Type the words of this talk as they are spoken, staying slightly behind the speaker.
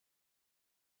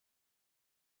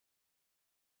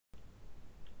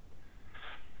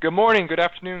Good morning, good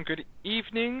afternoon, good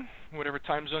evening, whatever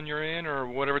time zone you're in or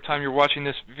whatever time you're watching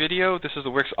this video. This is the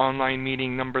WiX Online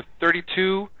Meeting number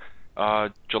 32,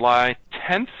 July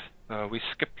 10th. We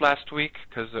skipped last week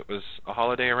because it was a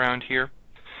holiday around here.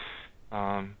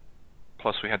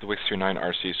 Plus we had the WiX 39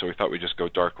 RC, so we thought we'd just go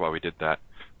dark while we did that.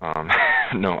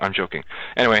 No, I'm joking.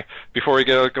 Anyway, before we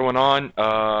get going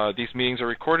on, these meetings are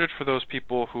recorded for those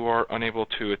people who are unable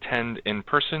to attend in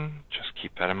person. Just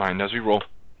keep that in mind as we roll.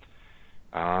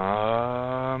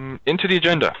 Into the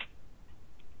agenda.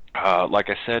 Like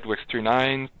I said, WiX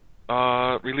 39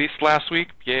 released last week.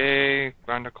 Yay,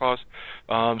 round of applause.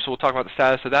 So we'll talk about the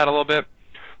status of that a little bit.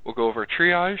 We'll go over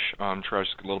triage. Triage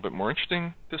is a little bit more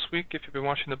interesting this week if you've been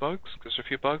watching the bugs, because there's a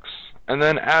few bugs. And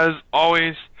then, as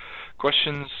always,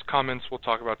 questions, comments, we'll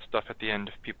talk about stuff at the end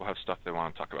if people have stuff they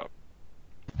want to talk about.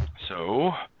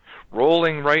 So,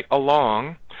 rolling right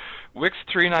along, WiX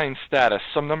 39 status,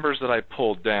 some numbers that I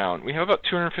pulled down. We have about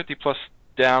 250 plus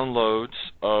downloads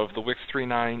of the WiX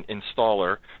 39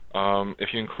 installer.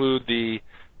 If you include the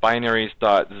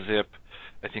binaries.zip,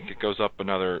 I think it goes up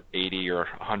another 80 or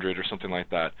 100 or something like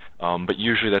that. But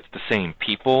usually that's the same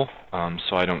people,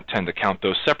 so I don't tend to count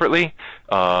those separately.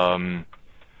 And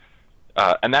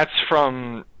that's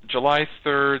from July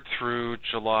 3rd through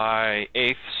July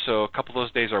 8th, so a couple of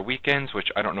those days are weekends, which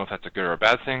I don't know if that's a good or a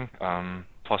bad thing.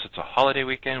 Plus it's a holiday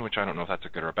weekend, which I don't know if that's a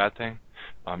good or a bad thing.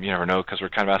 You never know, because we're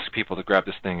kind of asking people to grab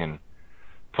this thing and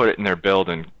put it in their build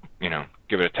and, you know,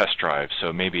 give it a test drive.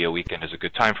 So maybe a weekend is a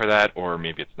good time for that, or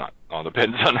maybe it's not. All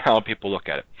depends on how people look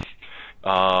at it.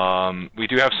 We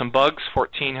do have some bugs.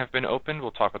 14 have been opened.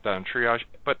 We'll talk about that in triage.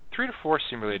 But 3 to 4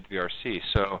 seem related to the RC,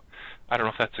 so I don't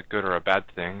know if that's a good or a bad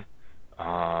thing.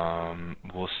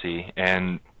 We'll see.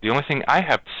 And the only thing I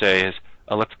have to say is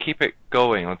let's keep it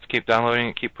going. Let's keep downloading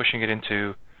it, keep pushing it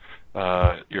into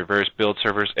your various build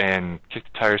servers, and kick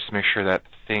the tires to make sure that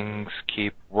things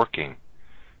keep working.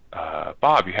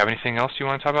 Bob, you have anything else you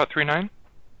want to talk about 3.9?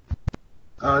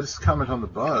 Just comment on the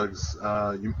bugs.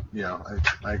 I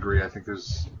agree. I think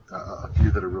there's a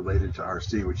few that are related to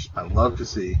RC, which I love to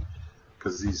see,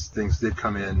 because these things did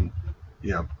come in,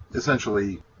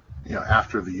 essentially,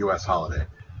 after the U.S. holiday,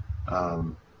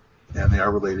 and they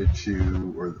are related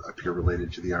to, or appear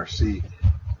related to the RC.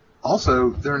 Also,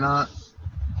 they're not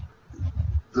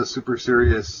the super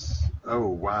serious, oh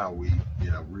wow, we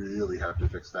really have to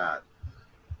fix that.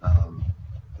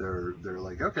 They're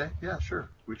like, okay, yeah, sure,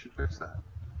 we should fix that,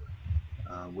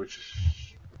 which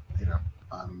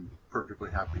I'm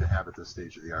perfectly happy to have at this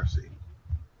stage of the RC.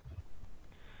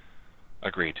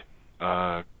 Agreed.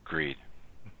 Agreed.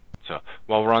 So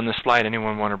while we're on this slide,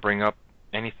 anyone want to bring up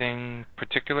anything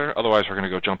particular? Otherwise, we're going to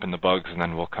go jump in the bugs, and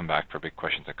then we'll come back for big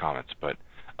questions and comments. But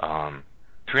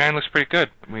 3.9 looks pretty good.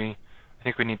 I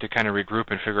think we need to kind of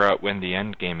regroup and figure out when the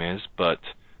end game is, but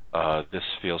this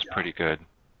feels pretty good,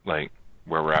 like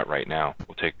where we're at right now.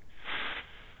 We'll take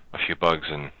a few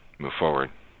bugs and move forward.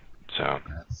 So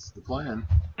that's the plan.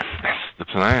 That's the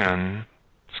plan.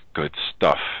 It's good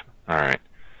stuff. All right.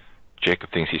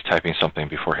 Jacob thinks he's typing something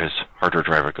before his hardware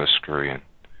driver goes screwy.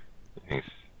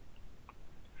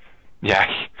 Yeah,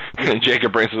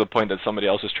 Jacob brings to the point that somebody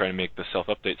else is trying to make the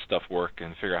self-update stuff work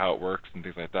and figure out how it works and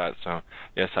things like that. So,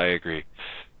 yes, I agree.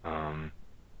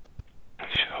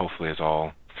 Hopefully it's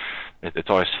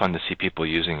always fun to see people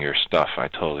using your stuff. I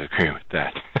totally agree with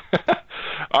that.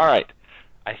 All right.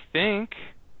 I think,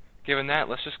 given that,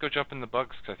 let's just go jump in the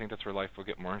bugs, because I think that's where life will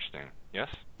get more interesting. Yes?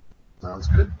 Sounds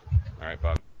good. All right,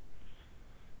 Bob.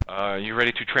 You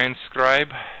ready to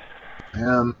transcribe? I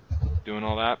am. Doing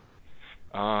all that?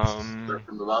 Start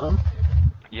from the bottom?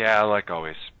 Yeah, like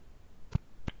always.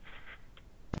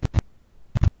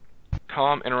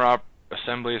 COM interop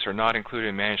assemblies are not included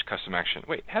in managed custom action.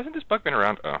 Wait, hasn't this bug been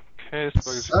around? Oh, okay,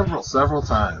 this bug is... Several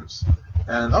times.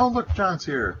 And, oh, look, John's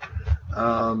here.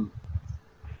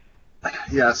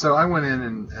 Yeah, so I went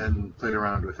in and played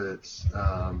around with it.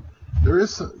 There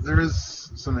is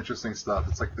some interesting stuff.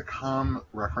 It's like the COM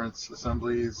reference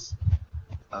assemblies.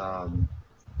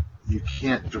 You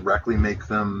can't directly make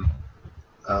them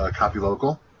copy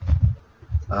local,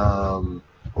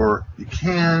 or you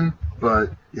can,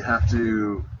 but you have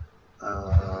to.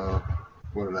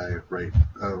 What did I write?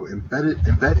 Oh,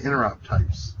 embed interop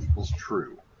types equals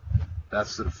true.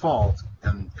 That's the default,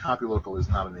 and copy local is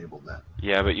not enabled then.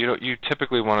 Yeah, but you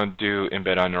typically want to do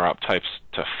embed interop types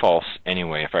to false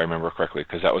anyway, if I remember correctly,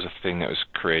 because that was a thing that was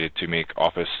created to make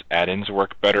Office add-ins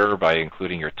work better by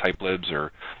including your typelibs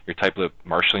or your typelib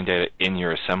marshalling data in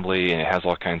your assembly, and it has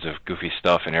all kinds of goofy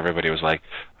stuff, and everybody was like,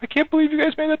 I can't believe you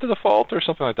guys made that to default, or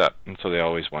something like that. And so they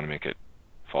always want to make it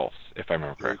false, if I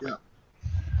remember correctly.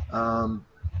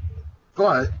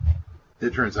 But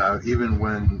it turns out, even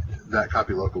when that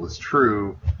copy local is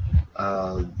true,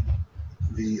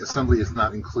 the assembly is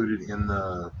not included in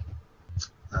the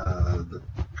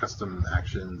custom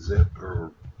action zip,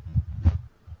 or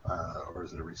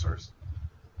is it a resource?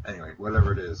 Anyway,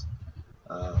 whatever it is,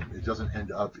 it doesn't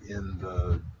end up in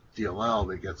the DLL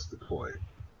that gets deployed.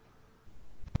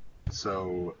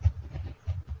 So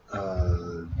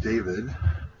David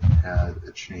had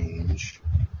a change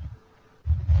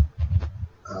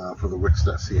for the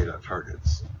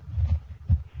wix.ca.targets.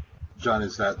 John,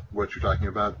 is that what you're talking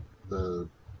about? The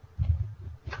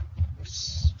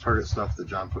target stuff that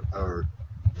John put, or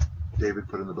David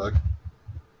put in the bug?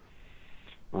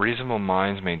 Reasonable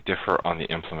minds may differ on the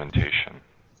implementation.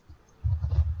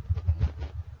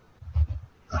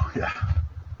 Oh, yeah.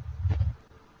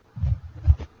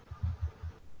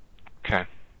 Okay.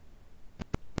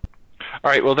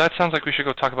 All right, well, that sounds like we should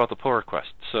go talk about the pull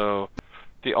request. So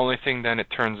the only thing then it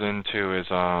turns into is,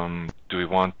 do we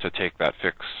want to take that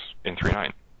fix in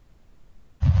 3.9?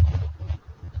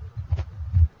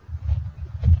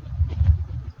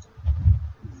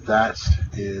 That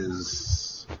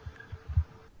is a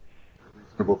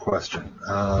reasonable question.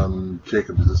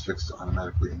 Jacob, does this fix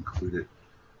automatically include it?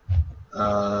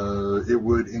 It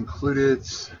would include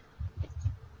it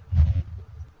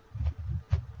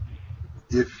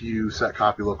if you set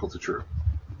copy local to true,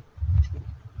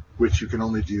 which you can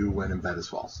only do when embed is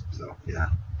false. So, yeah.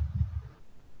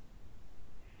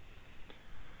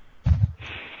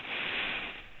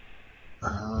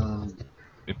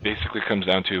 It basically comes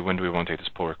down to, when do we want to take this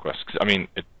pull request? 'Cause, I mean,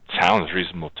 it sounds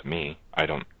reasonable to me. I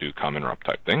don't do com interrupt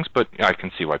type things, but I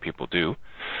can see why people do.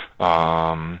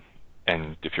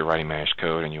 And if you're writing managed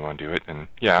code and you want to do it, then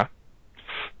yeah.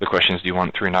 The question is, do you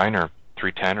want 3.9 or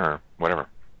 3.10 or whatever?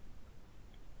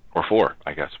 Or 4,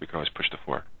 I guess. We could always push to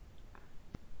 4.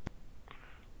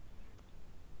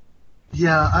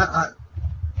 Yeah,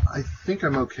 I think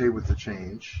I'm okay with the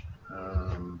change.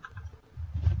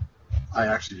 I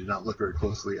actually did not look very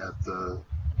closely at the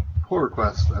pull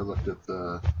request. I looked at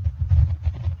the...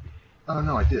 Oh,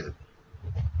 no, I did.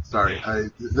 Sorry.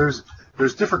 There's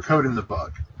different code in the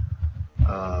bug.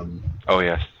 Oh,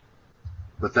 yes.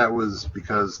 But that was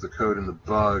because the code in the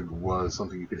bug was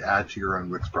something you could add to your own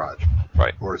WiX project.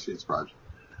 Right. Or a Seeds project.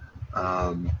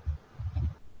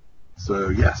 So,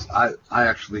 yes, I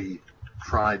actually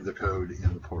tried the code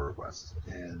in the pull request,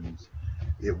 and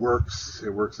it works. It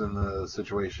works in the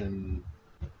situation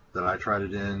that I tried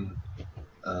it in.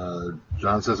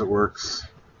 John says it works.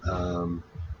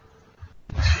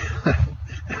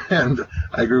 And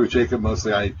I agree with Jacob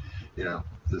mostly.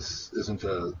 This isn't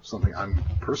something I'm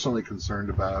personally concerned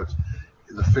about.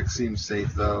 The fix seems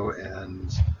safe, though, and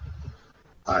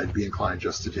I'd be inclined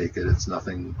just to take it. It's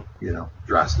nothing,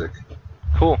 drastic.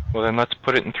 Cool. Well, then let's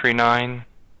put it in 3.9.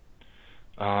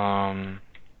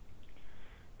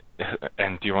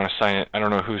 And do you want to sign it? I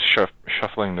don't know who's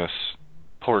shuffling this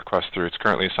pull request through. It's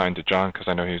currently assigned to John because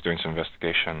I know he's doing some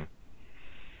investigation.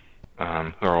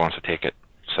 Whoever wants to take it.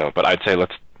 So, but I'd say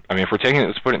if we're taking it,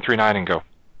 let's put it in 3.9 and go.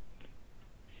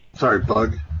 Sorry,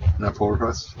 bug, not pull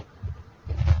request?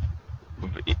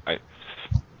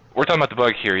 We're talking about the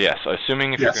bug here, yes.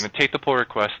 Assuming if you're going to take the pull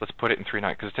request, let's put it in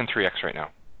 3.9 because it's in 3x right now.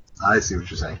 I see what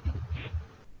you're saying.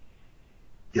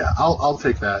 Yeah, I'll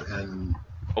take that and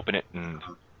open it, and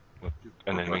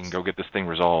then we can go get this thing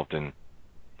resolved and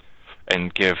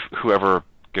give whoever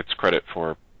gets credit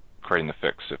for creating the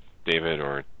fix. If David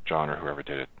or John or whoever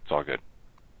did it, it's all good.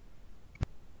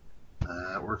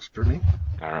 That works for me.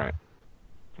 All right,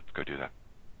 let's go do that.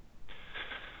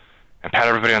 And pat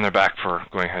everybody on their back for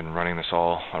going ahead and running this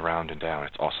all around and down.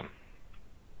 It's awesome.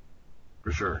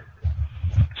 For sure.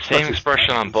 Same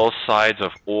expression on both sides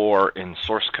of or in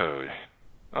source code.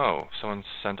 Oh, someone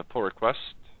sent a pull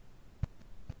request.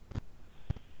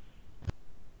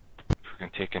 If we can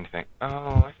take anything.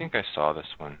 Oh, I think I saw this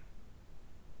one.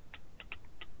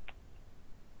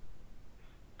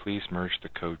 Please merge the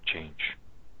code change.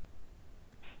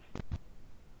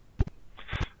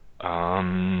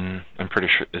 I'm pretty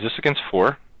sure. Is this against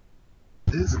 4?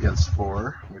 It is against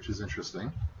 4, which is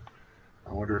interesting.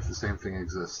 I wonder if the same thing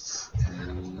exists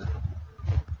in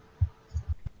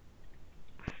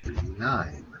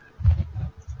 3.9.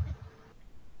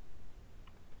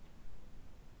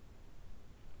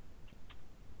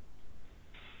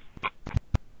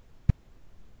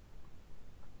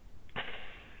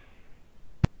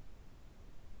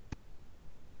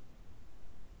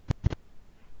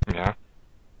 Yeah,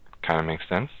 kind of makes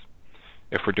sense.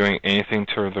 If we're doing anything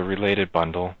to the related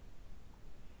bundle,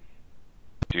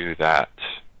 do that.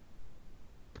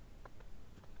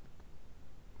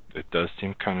 It does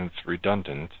seem kind of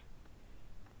redundant.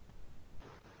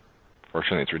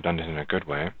 Fortunately, it's redundant in a good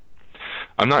way.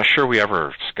 I'm not sure we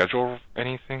ever schedule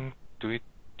anything. Do we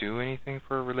do anything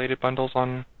for related bundles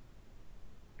on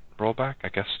rollback? I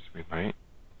guess we might.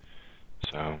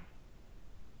 So.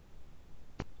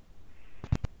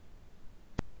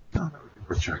 No, that would be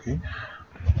worth checking.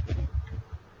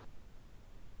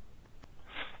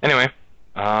 Anyway,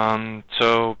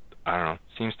 so I don't know.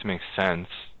 Seems to make sense.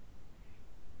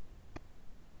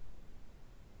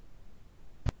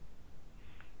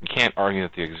 You can't argue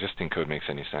that the existing code makes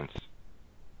any sense.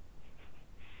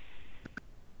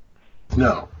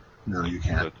 No, you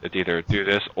can't. So it's either do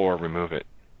this or remove it.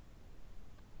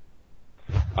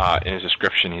 In his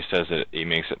description, he says that he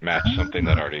makes it match something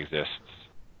that already exists.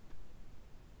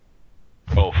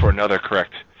 Oh, for another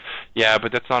correct. Yeah,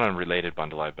 but that's not a related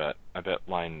bundle, I bet. I bet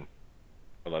line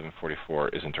 1144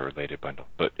 isn't a related bundle.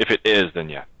 But if it is, then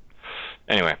yeah.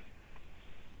 Anyway.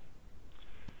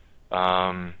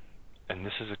 And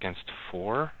this is against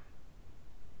 4?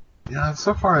 Yeah,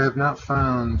 so far I have not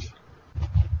found...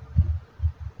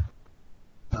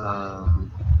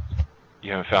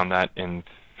 You haven't found that in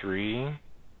 3?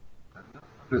 I've not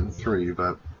found it in 3,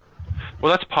 but...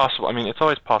 Well, that's possible. I mean, it's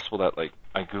always possible that, like,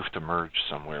 I goofed a merge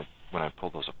somewhere when I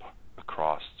pulled those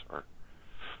across, or...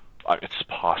 it's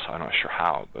possible. I'm not sure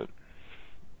how, but...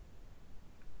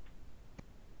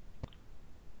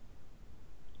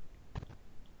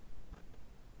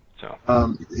 So.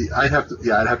 I'd have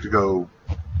to go...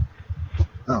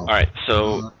 Oh. Alright,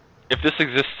 so if this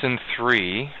exists in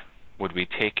 3, would we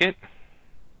take it?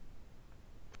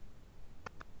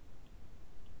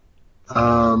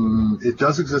 It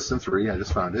does exist in 3. I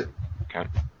just found it. Okay.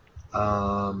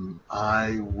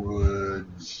 I would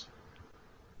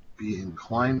be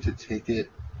inclined to take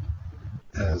it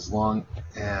as long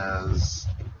as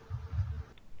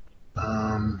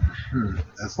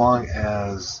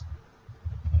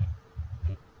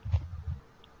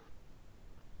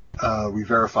we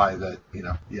verify that,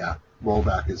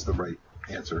 rollback is the right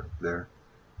answer there.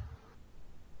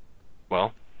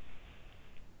 Well.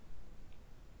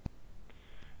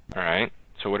 Alright,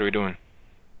 so what are we doing?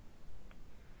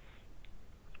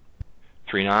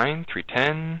 3.9,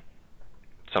 3.10?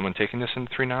 Someone taking this in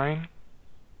 3.9?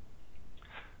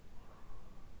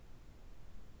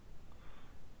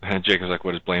 And Jacob's like,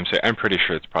 what does Blame say? I'm pretty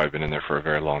sure it's probably been in there for a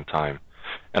very long time.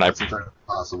 And That's entirely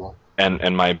possible.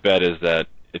 And my bet is that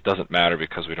it doesn't matter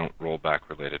because we don't roll back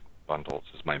related bundles,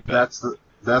 is my bet.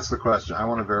 That's the question. I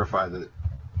want to verify that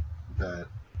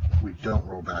we don't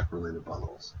roll back related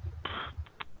bundles.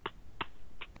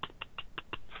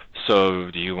 So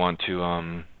do you want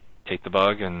to take the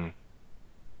bug and...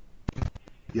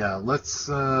 Yeah, let's...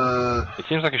 It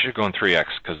seems like it should go in 3x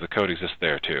because the code exists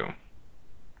there too.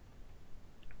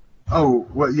 Oh,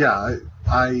 well, yeah,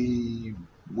 I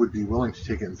would be willing to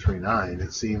take it in 3.9.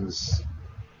 It seems...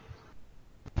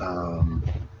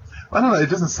 I don't know, it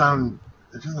doesn't sound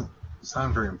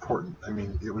very important. I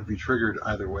mean, it would be triggered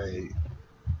either way.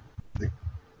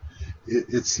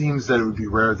 It seems that it would be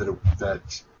rare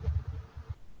that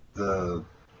the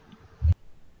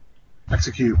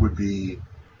execute would be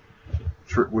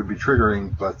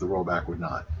triggering, but the rollback would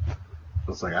not.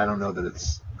 So it's like, I don't know that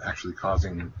it's actually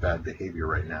causing bad behavior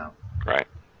right now. Right.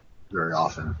 Very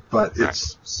often, but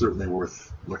it's certainly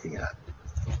worth looking at.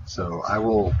 So I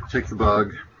will take the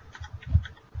bug.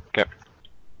 Okay.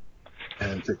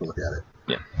 And take a look at it.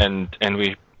 Yeah. And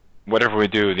we, whatever we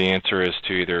do, the answer is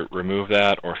to either remove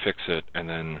that or fix it. And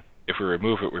then if we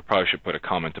remove it, we probably should put a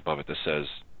comment above it that says,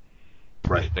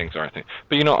 right, these things aren't things.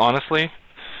 But honestly,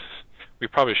 we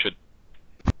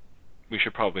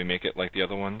should probably make it like the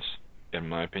other ones, in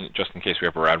my opinion, just in case we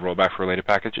ever add rollback for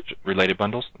related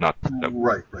bundles. Not that,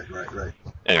 right.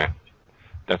 Anyway,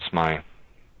 that's my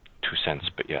 2 cents,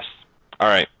 but yes. All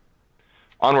right,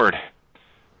 onward.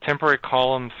 Temporary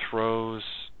column throws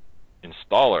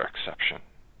installer exception.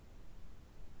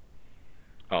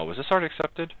 Oh, was this already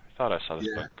accepted? I thought I saw this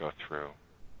bug go through.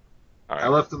 All right. I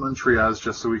left them on triage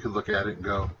just so we could look at it and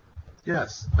go,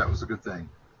 yes, that was a good thing.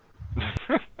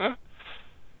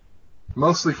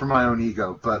 Mostly for my own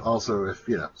ego, but also if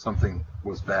something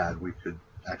was bad, we could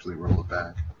actually roll it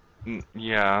back.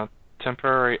 Yeah,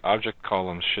 temporary object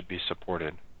columns should be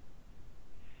supported.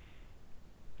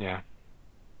 Yeah.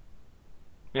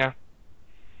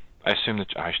 I assume that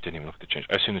I didn't even look at the change.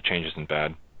 I assume the change isn't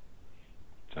bad.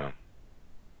 So.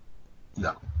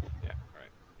 No. Yeah. Right.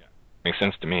 Yeah. Makes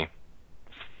sense to me.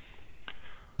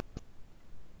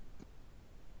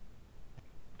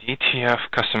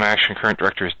 DTF custom action current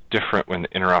directory is different when the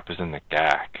interop is in the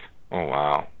GAC. Oh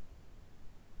wow.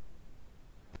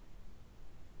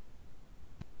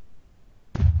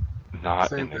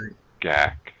 Not Same in the thing.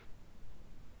 GAC.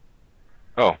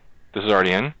 Oh, this is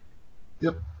already in?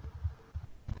 Yep.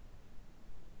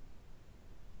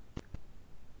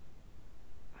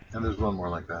 And there's one more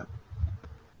like that.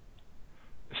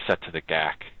 Set to the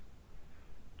GAC.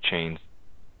 Chains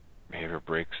behavior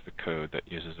breaks the code that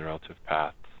uses the relative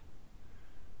paths.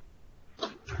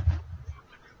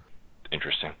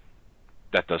 Interesting.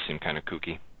 That does seem kind of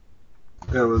kooky.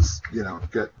 It was,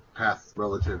 get path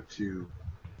relative to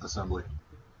assembly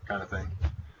kind of thing.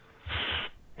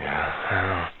 Yeah, I don't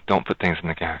know. Don't put things in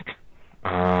the GAC.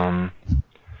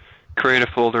 Create a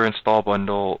folder, install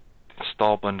bundle.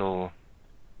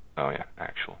 Oh yeah,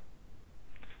 actual.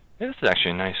 Yeah, this is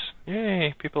actually nice.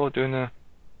 Yay, people are doing the...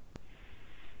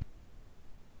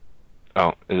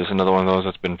 Oh, is this another one of those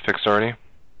that's been fixed already?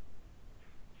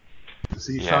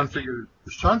 See, Yeah.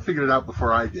 Sean figured it out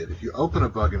before I did. If you open a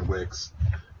bug in WiX,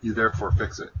 you therefore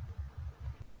fix it.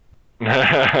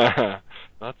 That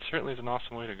certainly is an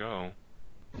awesome way to go.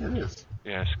 It is.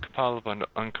 Yes, compile the bundle,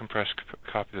 uncompressed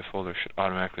copy of the folder should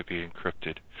automatically be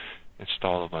encrypted.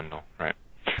 Install the bundle, right.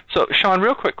 So, Sean,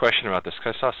 real quick question about this,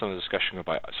 because I saw some of the discussion go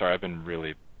by. Sorry, I've been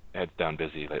really heads down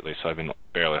busy lately, so I've been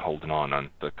barely holding on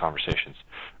the conversations.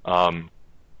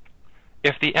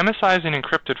 If the MSI is an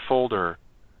encrypted folder,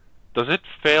 does it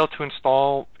fail to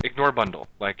install ignore bundle?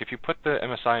 Like, if you put the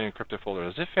MSI in an encrypted folder,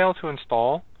 does it fail to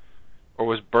install? Or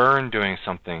was Burn doing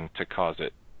something to cause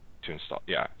it to install?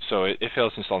 Yeah, so it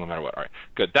fails to install no matter what. All right,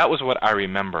 good. That was what I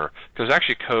remember. Because there's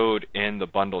actually code in the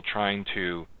bundle trying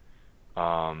to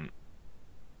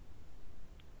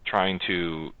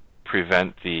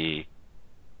prevent the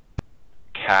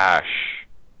cache,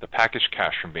 the package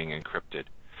cache from being encrypted.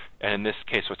 And in this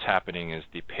case, what's happening is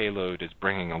the payload is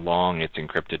bringing along its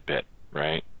encrypted bit,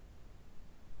 right?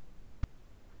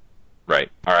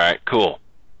 Right. All right, cool.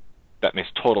 That makes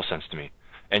total sense to me.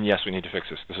 And yes, we need to fix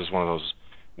this. This is one of those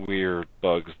weird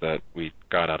bugs that we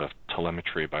got out of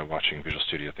telemetry by watching Visual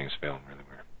Studio things fail. Really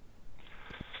weird.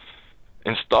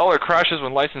 Installer crashes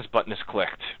when license button is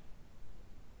clicked.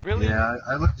 Really? Yeah,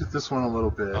 I looked at this one a little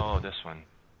bit. Oh, this one.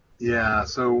 Yeah,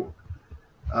 so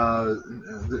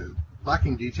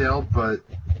lacking detail, but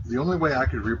the only way I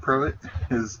could repro it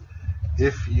is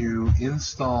if you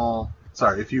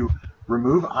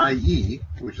remove IE,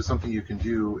 which is something you can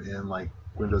do in like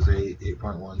Windows 8,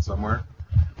 8.1 somewhere.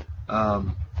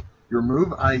 You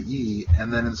remove IE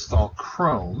and then install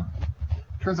Chrome.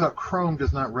 Turns out Chrome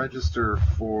does not register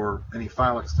for any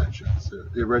file extensions.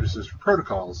 It registers for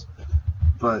protocols,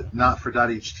 but not for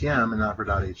 .htm and not for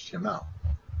 .html.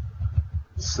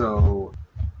 So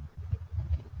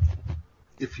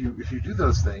if you do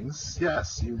those things,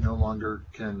 yes, you no longer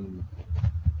can.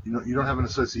 You don't have an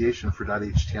association for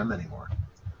 .htm anymore.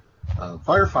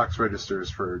 Firefox registers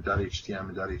for .htm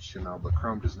and .html, but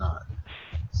Chrome does not.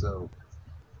 So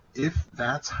if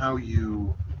that's how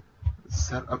you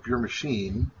set up your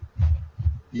machine,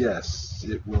 yes,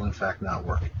 it will in fact not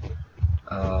work.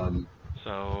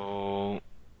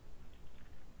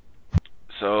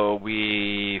 So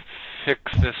we fix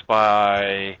this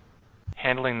by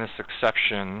handling this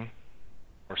exception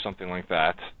or something like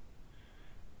that,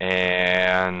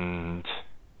 and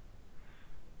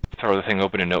throw the thing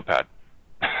open in Notepad.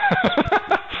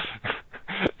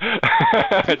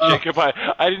 Jacob,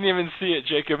 I didn't even see it.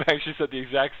 Jacob actually said the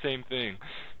exact same thing.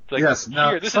 It's like, yes, now,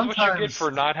 here, this is what you get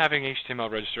for not having HTML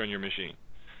register on your machine.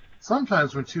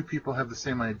 Sometimes when two people have the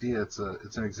same idea, it's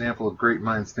an example of great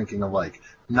minds thinking alike.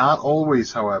 Not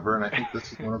always, however, and I think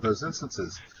this is one of those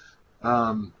instances.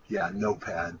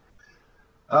 Notepad.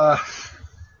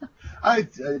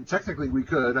 Technically we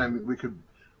could. I mean, we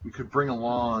could bring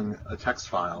along a text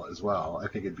file as well. I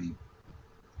think it'd be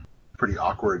pretty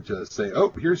awkward to say, "Oh,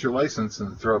 here's your license,"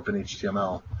 and throw up an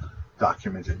HTML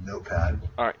document in Notepad.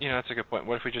 All right, that's a good point.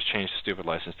 What if we just change the stupid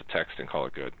license to text and call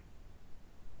it good?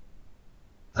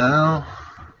 Oh.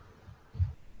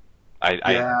 I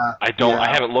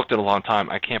haven't looked in a long time.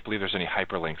 I can't believe there's any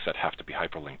hyperlinks that have to be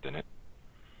hyperlinked in it.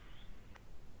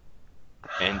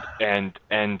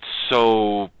 And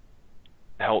so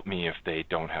help me if they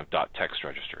don't have .text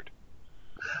registered.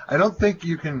 I don't think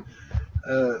you can.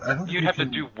 You'd have to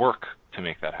do work to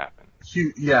make that happen.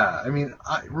 Yeah, I mean,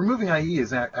 removing IE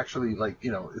is actually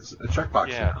it's a checkbox.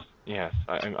 Yes.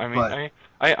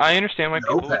 I understand why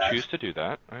people would choose to do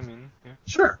that. I mean, yeah.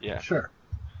 Sure. Yeah. Sure.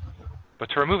 But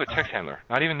to remove a text handler,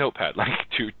 not even Notepad, like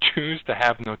to choose to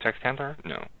have no text handler,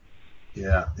 no.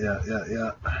 Yeah.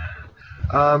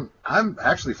 I'm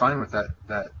actually fine with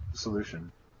that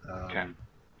solution. Okay.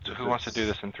 So who wants to do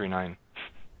this in 3.9?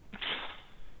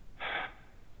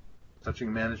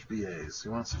 Touching managed BAs. Who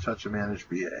wants to touch a managed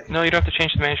BA? No, you don't have to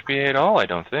change the managed BA at all, I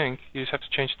don't think. You just have to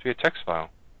change it to be a text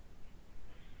file.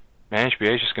 Manage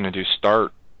BA is just going to do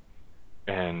start,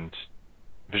 and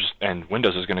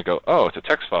Windows is going to go, oh, it's a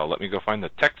text file. Let me go find the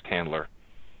text handler.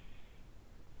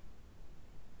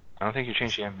 I don't think you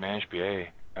change the Manage BA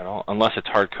at all, unless it's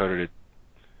hard-coded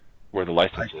where the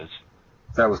license is.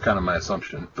 That was kind of my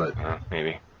assumption, but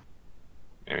maybe.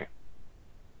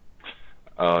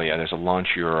 Oh yeah, there's a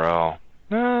launch URL.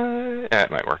 Yeah,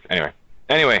 it might work.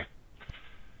 Anyway.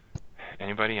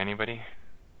 Anybody? I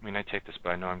mean, I take this, but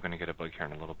I know I'm going to get a bug here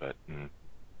in a little bit, and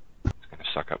it's going to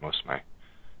suck up most of my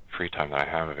free time that I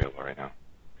have available right now.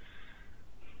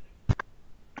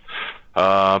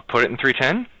 Put it in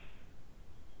 310.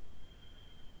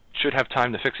 Should have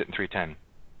time to fix it in 310.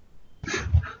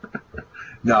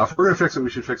 No, if we're going to fix it, we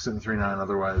should fix it in 3.9.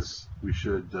 Otherwise, we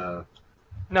should...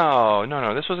 No.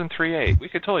 This was in 3.8. We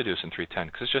could totally do this in 3.10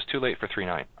 because it's just too late for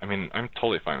 3.9. I mean, I'm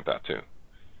totally fine with that, too.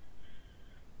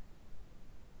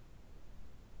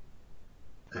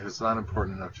 If it's not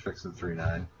important enough to fix in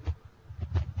 3.9,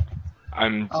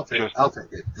 I'll take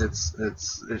it.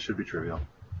 It should be trivial.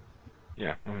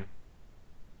 Yeah.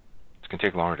 It's going to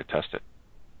take longer to test it.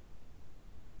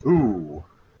 Ooh,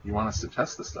 you want us to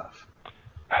test the stuff?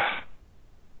 I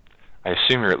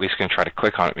assume you're at least going to try to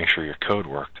click on it, make sure your code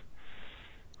worked.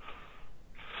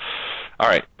 All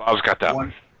right, Bob's got that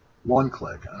one. One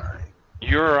click, all right.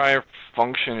 URI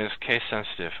function is case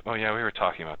sensitive. Oh yeah, we were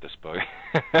talking about this bug.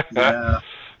 Yeah.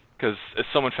 Because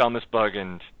someone found this bug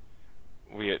and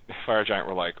we at FireGiant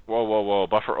were like, whoa,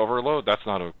 buffer overload? That's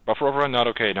not a buffer overrun. Not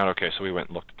okay. So we went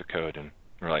and looked at the code and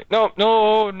we're like,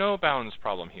 no bounds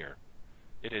problem here.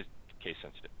 It is case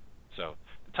sensitive. So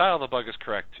the title of the bug is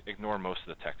correct. Ignore most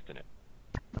of the text in it.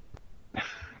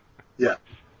 Yeah.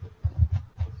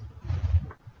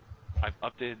 I've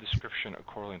updated the description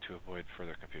accordingly to avoid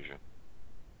further confusion.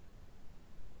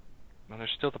 Well,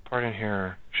 there's still the part in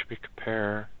here. Should we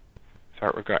compare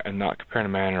and not compare in a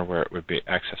manner where it would be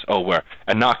accessed?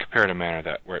 And not compare in a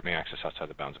manner where it may access outside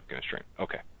the bounds of a given stream.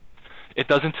 Okay. It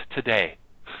doesn't today.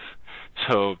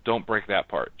 So don't break that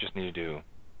part. Just need to do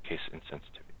case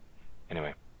insensitivity.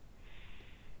 Anyway.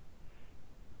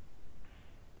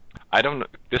 I don't know.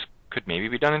 This could maybe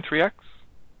be done in 3x.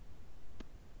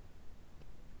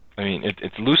 I mean,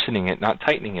 it's loosening it, not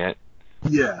tightening it.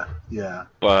 Yeah.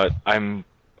 But I don't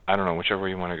know, whichever way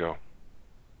you want to go.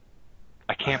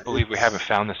 I can't believe we haven't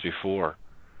found this before.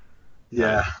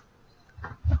 Yeah.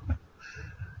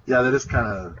 Yeah, that is kind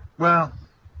of, well...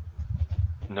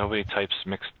 Nobody types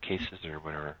mixed cases or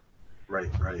whatever. Right.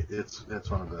 It's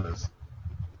one of those.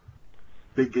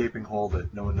 Big gaping hole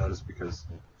that no one noticed because,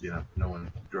 no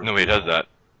one drove. Nobody does that.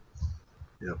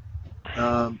 Yep.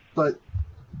 But...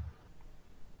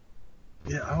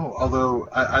 Yeah, although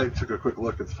I took a quick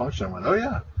look at the function and went, oh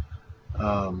yeah.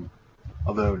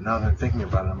 Although now that I'm thinking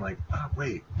about it, I'm like,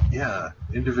 wait, yeah,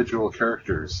 individual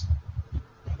characters.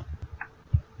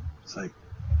 It's like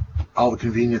all the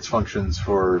convenience functions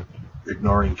for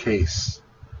ignoring case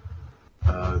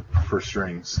for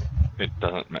strings. It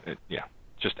doesn't,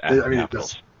 just add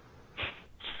apples.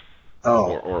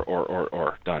 Oh.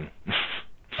 Or done.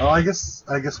 Oh, I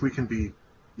guess we can be,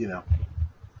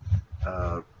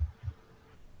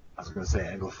 I was going to say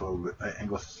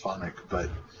anglophonic, but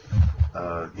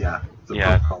yeah.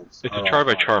 It's a char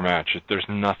by char match. There's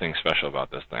nothing special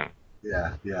about this thing.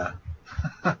 Yeah.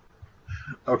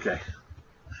 Okay.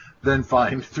 Then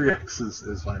fine. 3x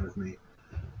is fine with me.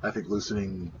 I think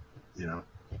loosening to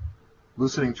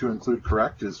include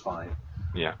correct is fine.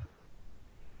 Yeah.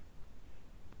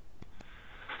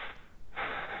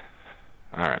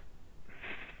 All right.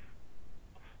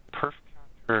 Perf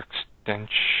counter extension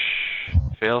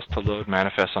fails to load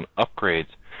manifests on upgrades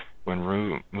when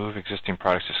move existing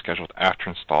products is scheduled after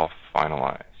install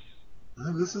finalize.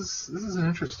 This is an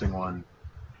interesting one.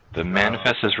 The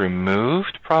manifest is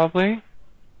removed, probably?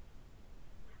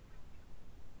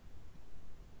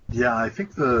 Yeah, I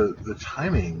think the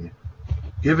timing,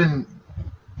 given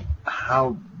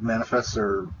how manifests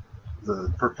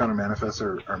the perf counter manifests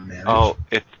are managed. Oh,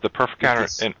 it's the perf counter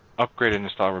and upgraded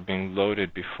install were being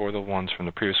loaded before the ones from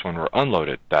the previous one were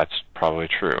unloaded. That's probably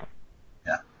true.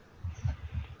 Yeah.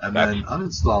 And then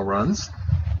uninstall runs.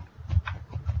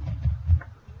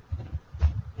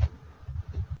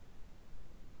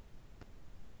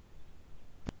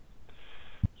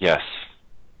 Yes.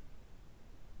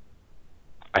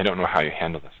 I don't know how you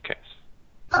handle this case.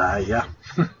 Yeah.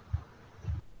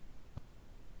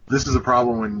 This is a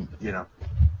problem when,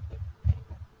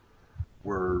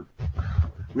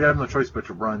 we have no choice but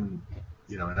to run,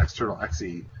 an external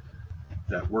exe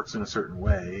that works in a certain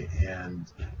way, and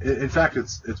in fact,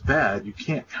 it's bad. You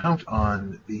can't count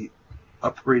on the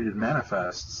upgraded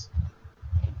manifests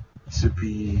to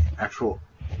be actual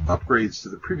upgrades to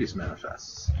the previous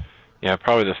manifests. Yeah,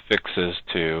 probably the fixes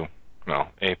to, well,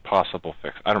 a possible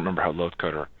fix. I don't remember how load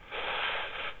coder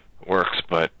works,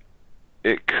 but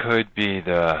it could be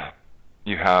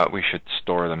we should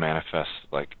store the manifest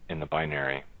like in the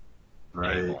binary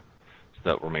Right. table so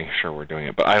that we're making sure we're doing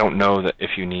it. But I don't know that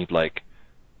if you need like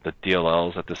the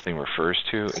DLLs that this thing refers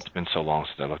to. It's been so long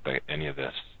since I looked at any of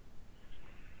this.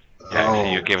 Yeah,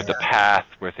 Oh, you gave it the path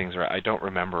where things are. I don't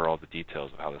remember all the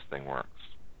details of how this thing works.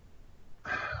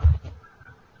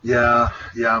 yeah,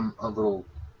 I'm a little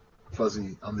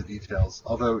fuzzy on the details.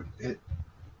 Although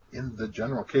in the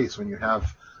general case, when you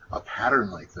have a pattern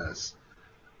like this,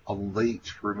 a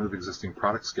late remove existing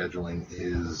product scheduling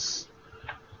is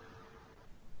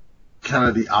kind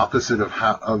of the opposite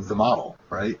of the model,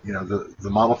 right? You know, the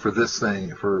model for this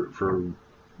thing for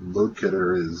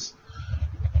LoadKitter is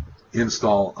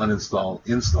install, uninstall,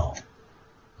 install,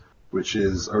 which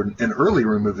is an early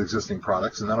remove existing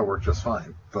products, and that'll work just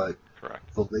fine. But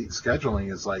correct. The late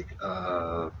scheduling is like,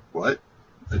 what?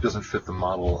 It doesn't fit the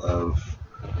model of,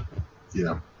 you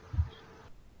know,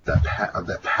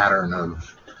 that pattern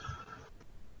of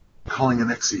calling an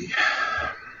ICSI.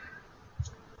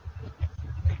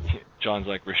 John's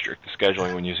like restrict the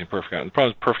scheduling when using Perf Counter. The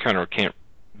problem is Perf Counter can't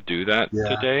do that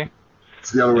today.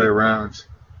 It's the other way around.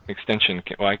 Extension,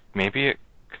 maybe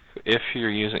if you're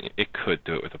using it, could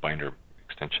do it with a binder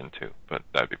extension too, but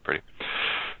that'd be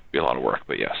a lot of work.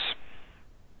 But yes.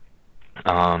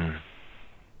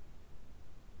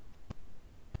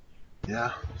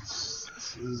 Yeah.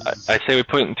 I say we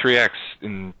put it in 3x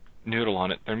and noodle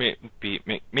on it. There may be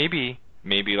maybe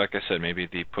like I said, maybe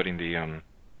putting it in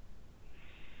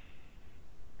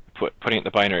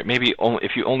the binary. Maybe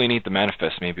if you only need the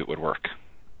manifest, maybe it would work.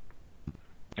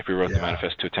 If we wrote the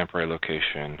manifest to a temporary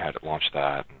location, had it launch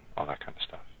that, and all that kind of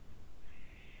stuff.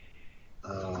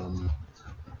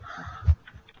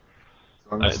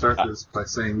 So I'm going to start this by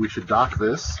saying we should dock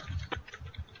this.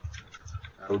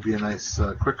 That would be a nice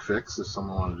quick fix if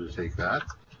someone wanted to take that.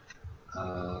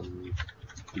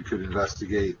 We could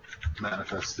investigate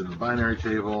manifest in the binary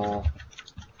table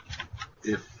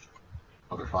if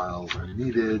other files are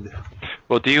needed.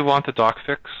 Well, do you want the doc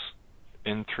fix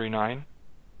in 3.9?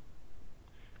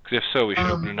 Because if so, we should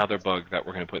open another bug that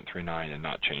we're going to put in 3.9 and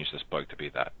not change this bug to be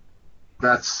that.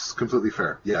 That's completely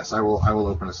fair. Yes, I will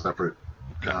open a separate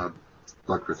bug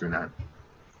for 3.9.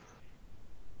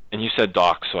 And you said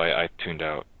doc, so I tuned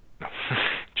out. No,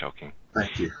 joking.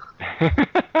 Thank you.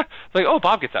 Like, oh,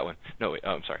 Bob gets that one. No, wait.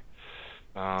 Oh, I'm sorry.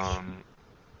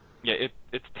 Yeah,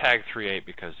 it's tagged 3.8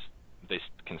 because they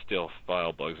can still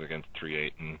file bugs against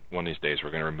 3.8, and one of these days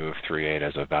we're going to remove 3.8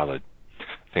 as a valid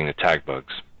thing to tag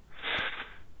bugs,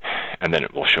 and then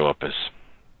it will show up as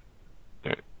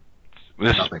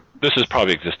this has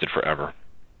probably existed forever.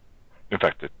 In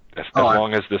fact, as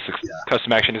long as this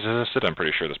custom action has existed, I'm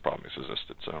pretty sure this problem has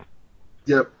existed. So.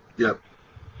 Yep.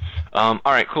 All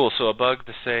right, cool. So a bug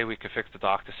to say we could fix the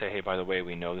doc to say, hey, by the way,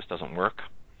 we know this doesn't work,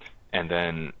 and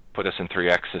then put us in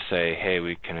 3x to say, hey,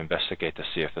 we can investigate to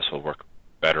see if this will work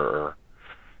better or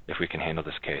if we can handle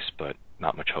this case, but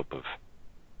not much hope of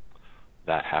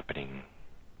that happening.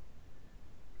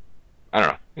 I don't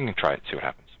know. We can try it, see what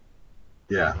happens.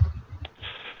 Yeah.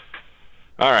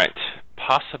 All right.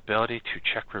 Possibility to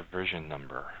check revision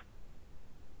number.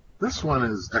 This one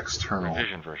is external.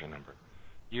 Revision version number.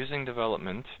 During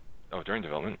development,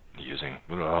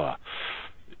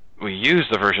 we use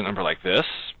the version number like this,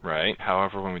 right?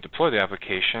 However, when we deploy the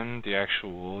application, the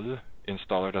actual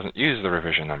installer doesn't use the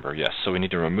revision number. Yes, so we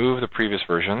need to remove the previous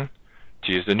version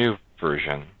to use the new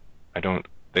version. I don't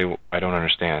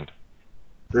understand.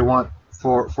 They want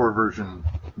four version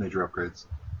major upgrades.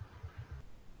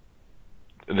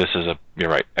 You're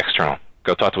right, external.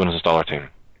 Go talk to Windows installer team.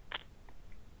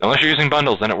 Unless you're using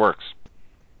bundles, then it works.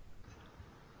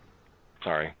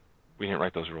 Sorry, we didn't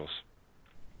write those rules.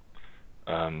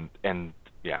 And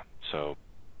yeah, so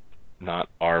not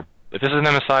our. If this is an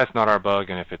MSI, it's not our bug,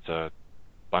 and if it's a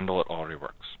bundle, it already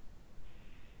works.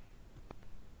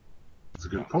 That's a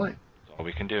good point. That's all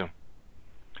we can do.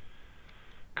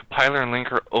 Compiler and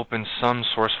linker open some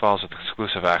source files with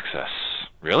exclusive access.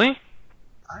 Really?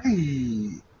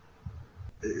 I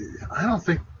don't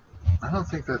think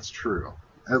that's true.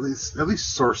 At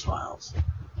least source files,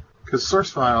 because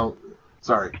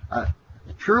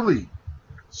purely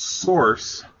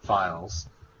source files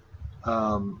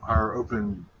are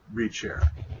open read share.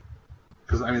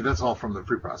 Because I mean that's all from the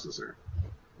preprocessor.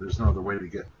 There's no other way to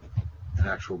get an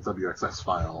actual WXS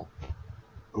file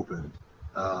open.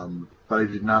 But I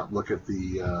did not look at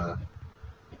the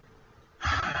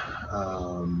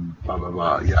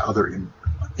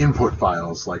input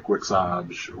files like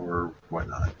WiXObj or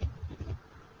whatnot.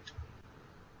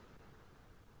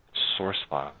 Source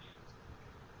files.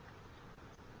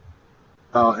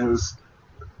 It was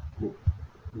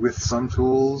with some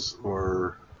tools,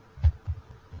 or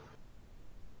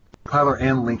compiler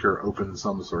and linker open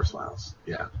some source files.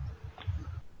 Yeah.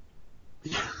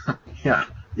 Yeah.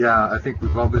 I think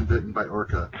we've all been bitten by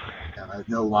Orca, and I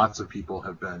know lots of people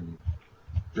have been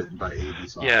bitten by AD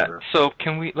software. Yeah. So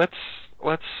can we let's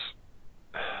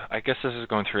I guess this is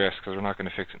going through X because we're not going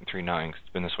to fix it in 3.9 because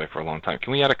it's been this way for a long time.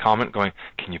 Can we add a comment going,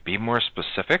 can you be more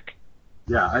specific?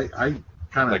 Yeah, I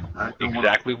kind of like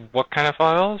exactly what kind of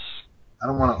files? I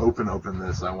don't want to open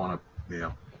this. I want to,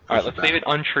 All right, let's leave it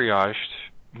untriaged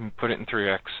and put it in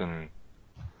 3X, and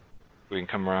we can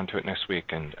come around to it next week.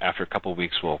 And after a couple of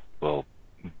weeks, we'll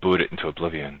boot it into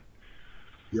oblivion.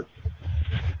 Yep.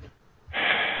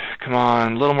 Come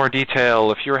on, a little more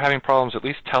detail. If you were having problems, at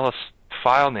least tell us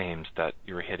file names that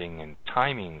you were hitting and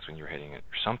timings when you were hitting it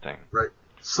or something. Right.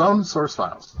 Some source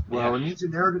files. Well, yes. It means you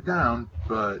narrowed it down,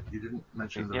 but you didn't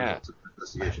mention the results of the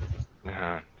investigation.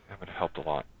 That would have helped a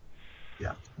lot.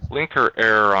 Yeah. Linker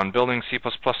error on building C++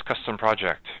 custom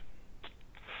project.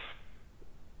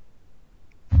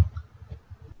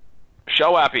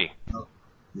 ShellWappy. Oh,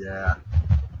 yeah.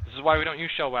 This is why we don't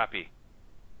use ShellWappy.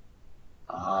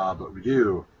 But we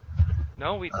do.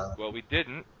 No, we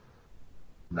didn't.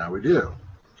 Now we do.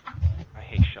 I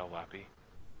hate ShellWappy.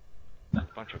 A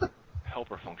bunch of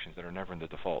helper functions that are never in the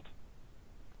default.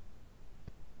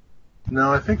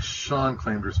 No, I think Sean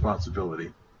claimed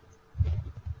responsibility.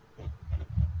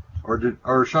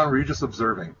 Or Sean, were you just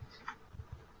observing?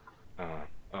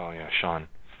 Oh yeah, Sean.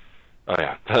 Oh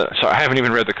yeah. Sorry, I haven't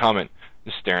even read the comment.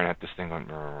 Just staring at this thing going.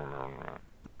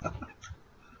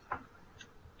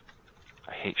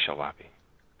 I hate ShellWappy.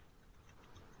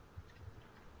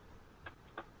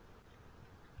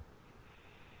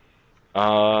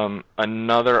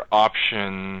 Another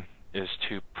option is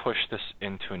to push this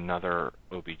into another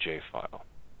OBJ file.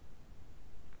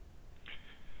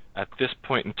 At this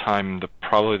point in time,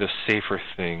 probably the safer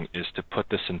thing is to put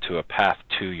this into a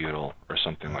path2 util or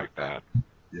something like that.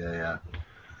 Yeah.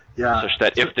 Such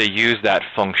that if they use that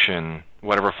function,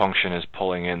 whatever function is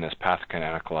pulling in this path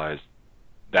canonicalize,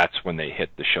 that's when they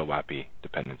hit the ShellWappy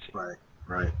dependency.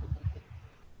 Right.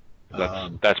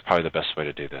 That's probably the best way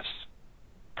to do this.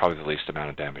 Probably the least amount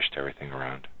of damage to everything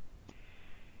around.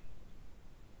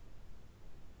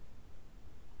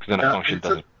 Because then a function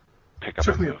doesn't pick up.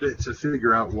 It took me a bit to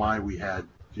figure out why we had,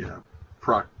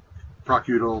 proc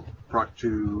util,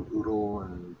 proc2 util,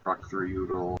 and proc3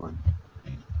 util, and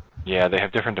yeah, they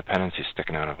have different dependencies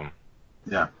sticking out of them.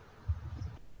 Yeah.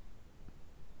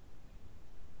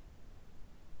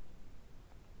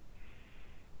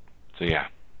 So yeah,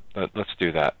 let's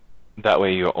do that. That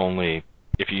way you only,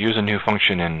 if you use a new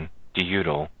function in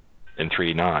dutil in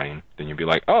 3.9, then you'll be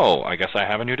like, oh, I guess I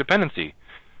have a new dependency,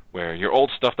 where your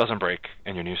old stuff doesn't break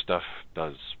and your new stuff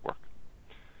does work.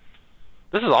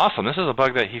 This is awesome. This is a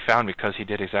bug that he found because he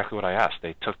did exactly what I asked.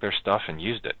 They took their stuff and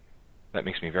used it. That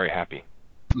makes me very happy.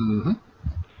 Mm-hmm.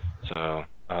 So,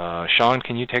 Sean,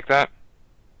 can you take that?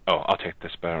 Oh, I'll take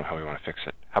this, but I don't know how we want to fix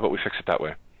it. How about we fix it that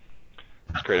way?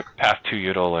 Let's create a path2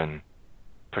 util and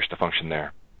push the function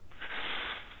there.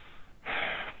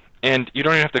 And you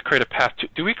don't even have to create a path2.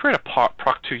 Do we create a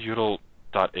proc2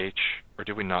 util.h, or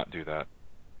did we not do that?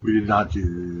 We did not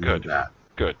do that.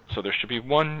 Good. So there should be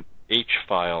one H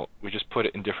file. We just put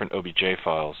it in different OBJ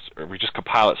files, or we just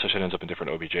compile it such that it ends up in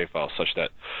different OBJ files, such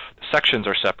that the sections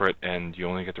are separate and you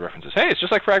only get the references. Hey, it's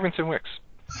just like fragments in WiX.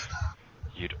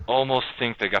 You'd almost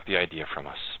think they got the idea from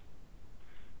us.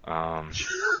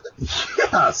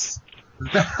 Yes,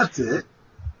 that's it.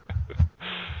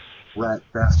 Rat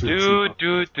bastard.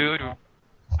 Dude.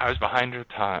 I was behind the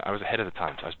time. I was ahead of the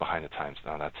times. I was behind the times.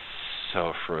 Now that's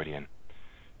so Freudian.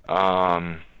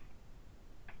 Dang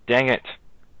it.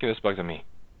 Give this bug to me.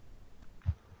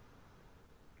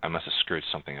 I must have screwed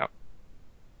something up.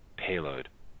 Payload.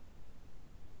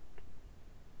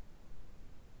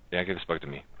 Yeah, give this bug to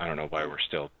me. I don't know why we're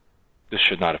still... This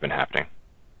should not have been happening.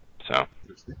 So...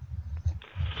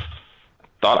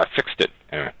 Thought I fixed it.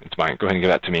 Anyway, it's mine. Go ahead and give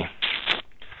that to me.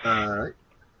 Alright.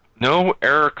 No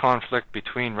error conflict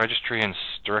between registry and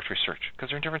directory search, because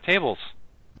they're in different tables.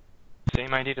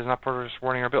 Same ID does not purpose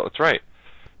warning or build. That's right.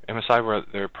 MSI, where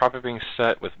they're probably being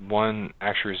set with one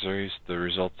actually receives the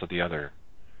results of the other.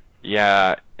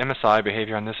 Yeah, MSI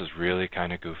behavior on this is really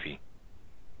kind of goofy.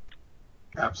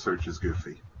 App search is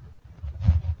goofy.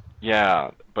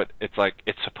 Yeah, but it's like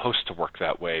it's supposed to work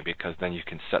that way because then you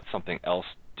can set something else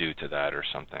due to that or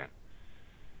something.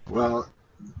 Well,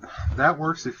 that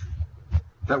works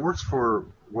that works for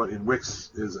what in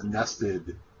WiX is a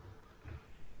nested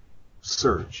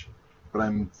search. But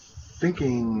I'm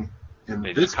thinking in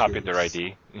They this just copied their case,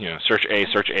 ID.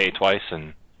 Search A twice,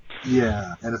 and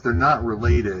yeah, and if they're not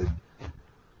related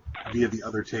via the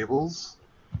other tables,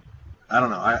 I don't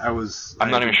know.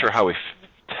 I'm not even sure how we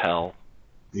tell.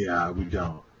 Yeah, we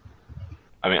don't.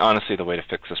 I mean, honestly, the way to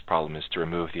fix this problem is to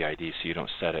remove the ID so you don't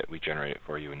set it. We generate it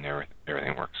for you, and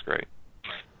everything works great.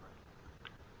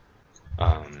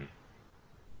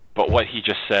 But what he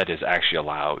just said is actually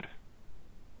allowed.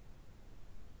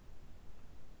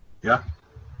 Yeah.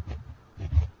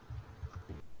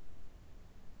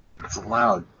 It's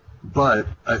allowed. But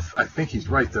I think he's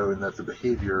right, though, in that the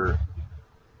behavior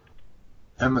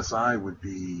MSI would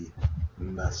be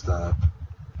messed up.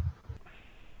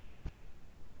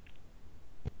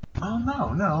 Oh,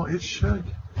 no, it should.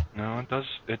 No, it does.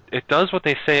 It does what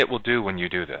they say it will do when you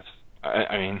do this.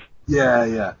 I mean, Yeah.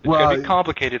 it's going to be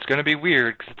complicated. It's going to be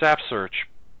weird because it's app search,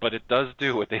 but it does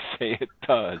do what they say it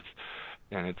does.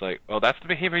 And it's like, well, that's the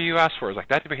behavior you asked for. It's like,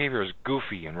 that behavior is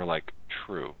goofy, and we're like,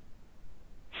 true.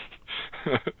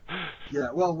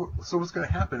 Yeah, well, so what's going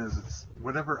to happen is it's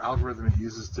whatever algorithm it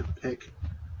uses to pick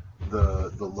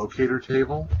the locator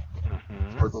table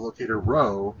or the locator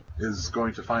row is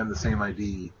going to find the same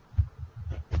ID.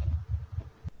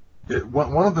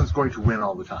 One of them is going to win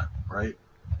all the time, right?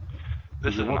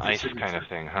 This is an ICE kind of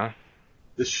thing, huh?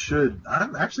 This should.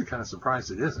 I'm actually kind of surprised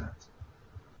it isn't.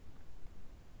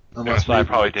 Unless I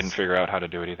probably didn't figure out how to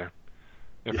do it either.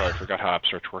 They probably forgot how app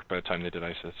search worked by the time they did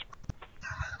ISIS.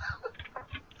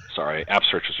 Sorry, app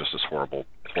search is just this horrible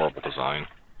design.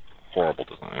 Horrible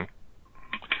design.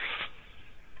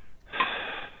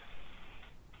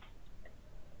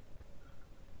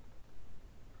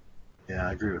 Yeah,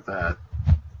 I agree with that.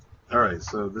 All right,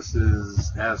 so this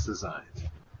is as designed.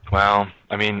 Well,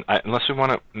 I mean, unless we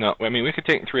want to, no, I mean, we could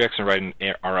take 3x and write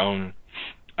our own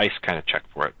ICE kind of check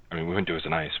for it. I mean, we wouldn't do it as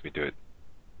an ICE, we'd do it.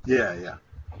 Yeah.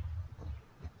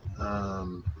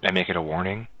 And make it a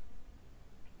warning,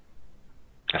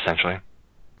 essentially.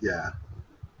 Yeah.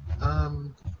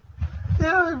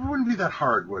 Yeah, it wouldn't be that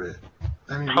hard, would it?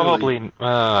 I mean, probably. Really,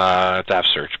 it's app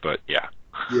search, but yeah.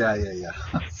 Yeah.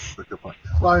 That's a good point.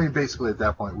 Well, I mean, basically at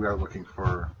that point, we're looking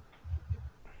for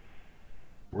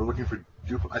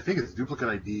I think it's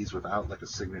duplicate IDs without like a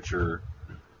signature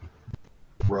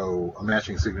row, a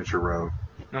matching signature row.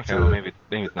 Okay, well maybe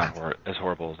it's not as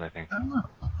horrible as I think. I don't know.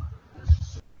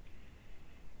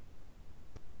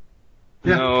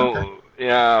 Yeah. No. Okay.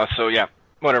 Yeah. So yeah,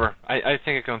 whatever. I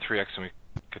think it going 3x, and we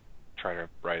could try to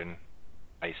write an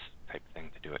ICE type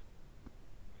thing to do it.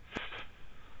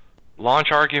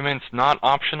 Launch arguments not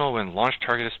optional when launch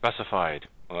target is specified.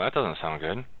 Well, that doesn't sound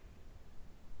good.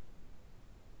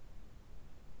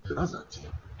 It doesn't.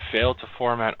 Failed to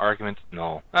format arguments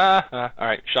null.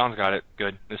 Alright, Sean's got it.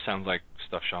 Good. This sounds like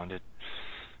stuff Sean did.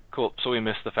 Cool. So we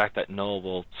missed the fact that null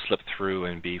will slip through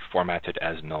and be formatted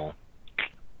as null.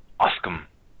 Awesome.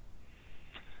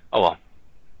 Oh well.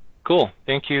 Cool.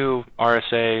 Thank you,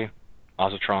 RSA,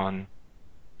 Ozotron,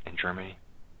 in Germany.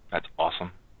 That's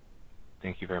awesome.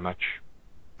 Thank you very much.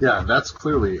 Yeah, that's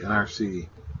clearly an RC.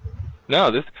 No,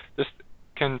 this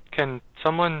can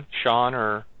someone, Sean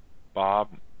or Bob,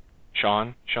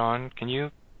 Sean, can you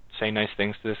say nice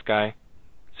things to this guy?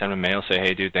 Send him a mail, say,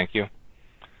 hey dude, thank you,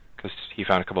 because he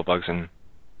found a couple bugs in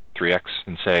 3x,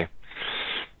 and say,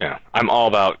 yeah, I'm all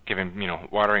about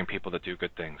watering people that do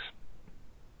good things.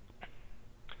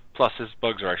 Plus, his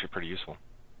bugs are actually pretty useful.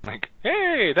 Like,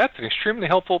 hey, that's an extremely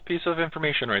helpful piece of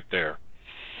information right there.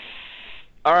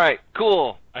 All right,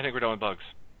 cool. I think we're done with bugs.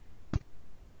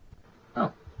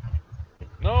 Oh.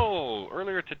 No,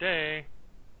 earlier today,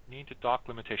 need to dock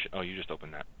limitation. Oh, you just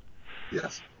opened that.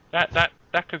 Yes. That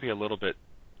could be a little bit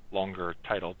longer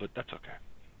title, but that's okay.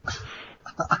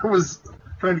 I was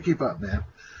trying to keep up, man.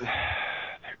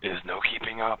 There is no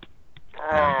keeping up.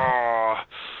 Oh.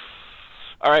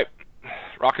 All right,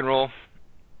 rock and roll.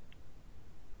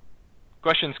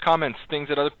 Questions, comments, things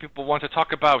that other people want to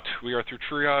talk about. We are through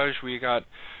triage. We got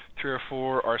 3 or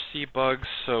 4 RC bugs,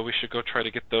 so we should go try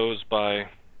to get those by,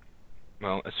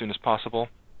 well, as soon as possible.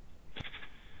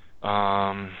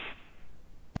 Oh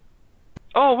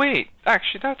wait,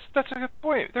 actually that's a good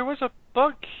point. There was a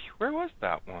bug. Where was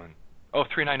that one? Oh,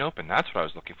 3.9 open. That's what I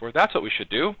was looking for. That's what we should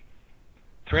do.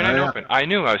 3.9 open. I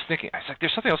knew. I was thinking. I was like,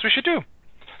 there's something else we should do.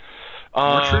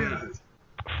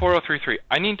 4033.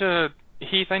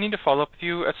 Heath, I need to follow up with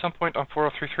you at some point on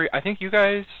 4033. I think you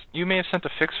may have sent a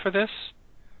fix for this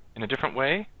in a different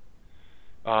way.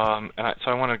 So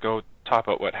I want to go talk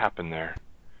about what happened there.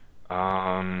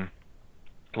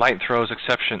 Light throws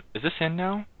exception. Is this in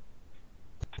now?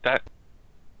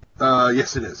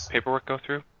 Yes, it is. paperwork go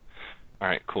through? All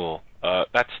right, cool.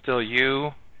 That's still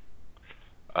you.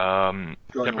 Going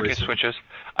away Deprecate soon. switches.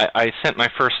 I sent my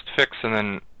first fix, and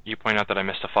then you point out that I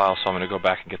missed a file, so I'm going to go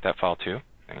back and get that file too.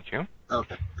 Thank you.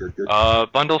 Okay, good, good.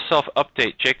 Bundle self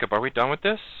update. Jacob, are we done with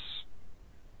this?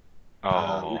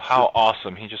 Oh, how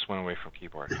awesome. He just went away from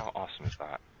keyboard. How awesome is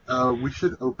that? We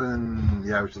should open,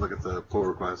 yeah, we should look at the pull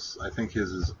requests. I think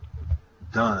his is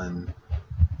done.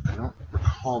 I don't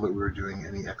recall that we were doing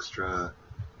any extra.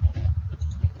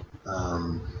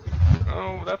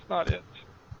 Oh, that's not it.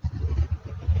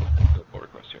 The pull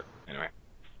request here. Anyway.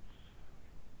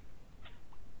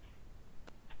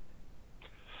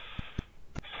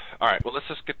 All right, well, let's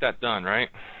just get that done, right?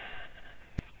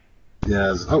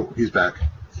 Yes. Oh, he's back.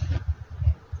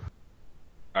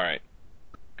 All right.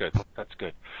 Good. That's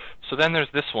good. So then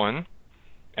there's this one,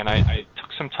 and I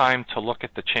took some time to look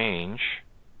at the change.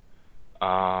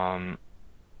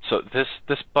 So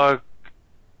this bug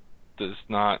does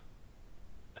not.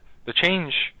 The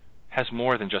change has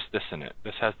more than just this in it.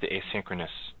 This has the asynchronous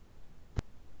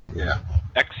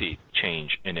exe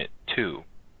change in it too.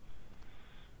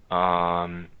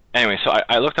 Anyway, so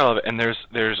I looked at all of it, and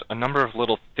there's a number of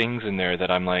little things in there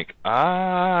that I'm like,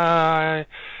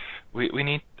 we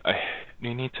need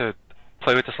to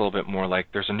play with this a little bit more.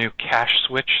 Like there's a new cache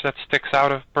switch that sticks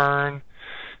out of Burn,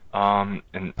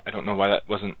 and I don't know why that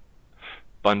wasn't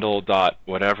bundle dot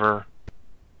whatever.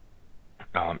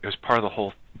 It was part of the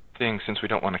whole thing since we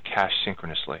don't want to cache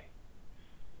synchronously.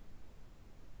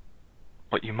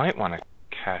 But you might want to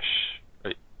cache.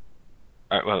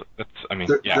 Well, that's. I mean,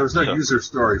 yeah. There was no user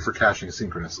story for caching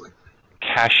synchronously.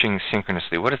 Caching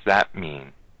synchronously. What does that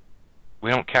mean?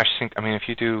 We don't cache sync. I mean, if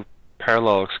you do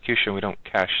parallel execution, we don't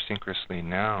cache synchronously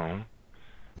now.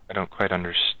 I don't quite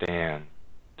understand.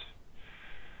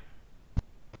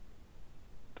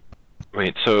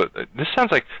 Wait, so this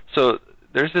sounds like, so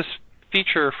there's this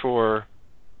feature for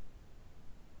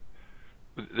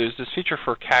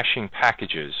caching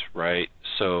packages, right?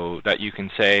 So that you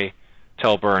can say,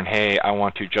 tell Burn, hey, I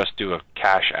want to just do a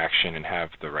cache action and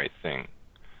have the right thing.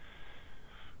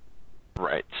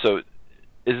 Right. So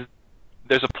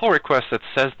there's a pull request that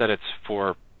says that it's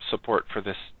for support for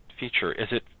this feature.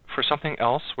 Is it for something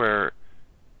else where,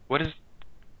 what is,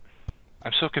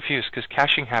 I'm so confused because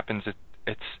caching happens,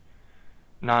 it's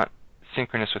not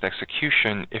synchronous with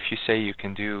execution if you say you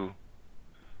can do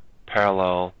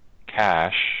parallel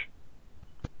cache.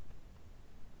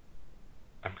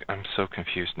 I'm so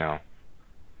confused now.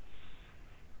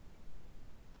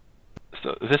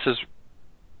 So this is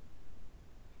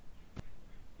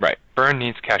right. Burn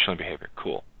needs cache-only behavior.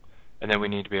 Cool. And then we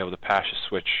need to be able to pass the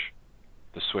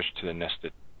switch to the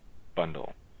nested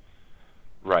bundle.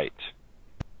 Right.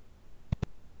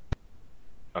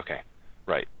 Okay.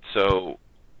 Right. So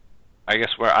I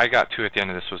guess where I got to at the end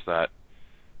of this was that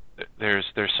there's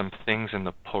some things in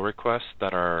the pull request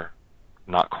that are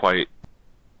not quite.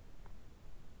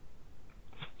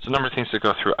 So a number of things to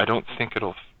go through. I don't think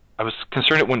it'll. I was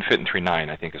concerned it wouldn't fit in 3.9.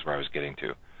 I think is where I was getting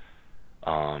to.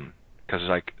 Because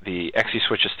like the exe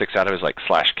switch that sticks out of it is like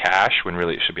 /cache when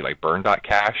really it should be like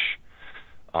burn.cache.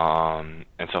 And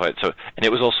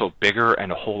it was also bigger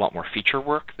and a whole lot more feature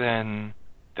work than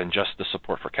just the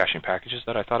support for caching packages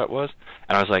that I thought it was.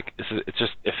 And I was like,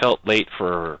 it felt late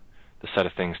for the set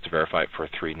of things to verify it for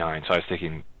 3.9. So I was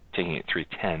taking it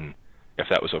 3.10 if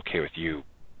that was okay with you,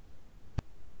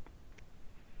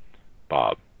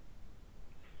 Bob.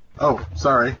 Oh,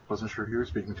 sorry, wasn't sure who you were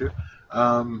speaking to.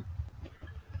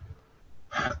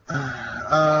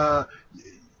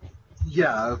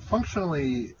 Yeah,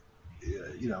 functionally,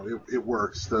 it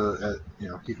works.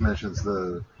 Keith mentions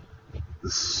the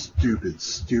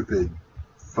stupid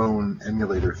phone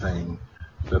emulator thing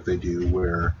that they do,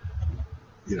 where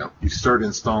you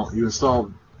install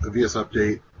a VS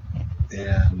update,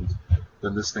 and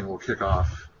then this thing will kick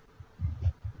off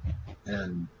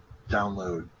and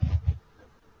download.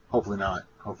 Hopefully not.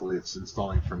 Hopefully it's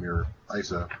installing from your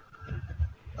ISO.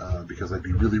 Because I'd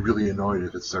be really, really annoyed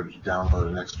if it started to download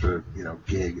an extra,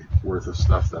 gig worth of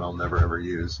stuff that I'll never ever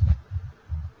use.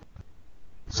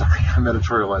 Sorry, I'm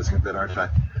editorializing a bit, aren't I?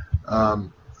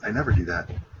 I never do that.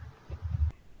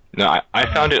 No,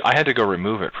 I found it. I had to go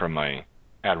remove it from my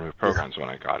add remove programs when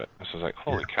I got it. So I was like,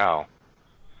 holy cow.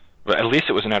 But at least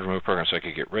it was an add remove program so I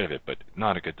could get rid of it, but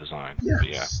not a good design.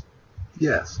 Yes.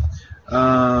 Yes.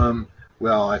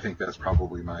 Well, I think that's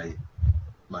probably my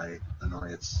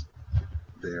annoyance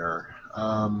there.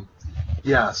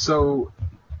 So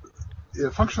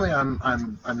functionally,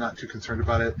 I'm not too concerned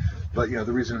about it. But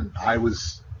the reason I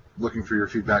was looking for your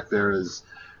feedback there is,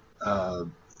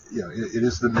 it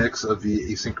is the mix of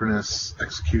the asynchronous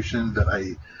execution that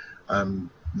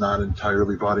I'm not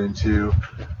entirely bought into.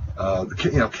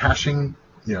 Caching,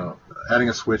 adding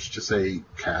a switch to say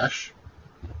cache,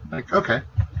 like, okay.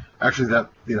 Actually,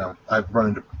 I've run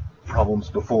into problems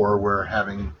before where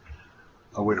having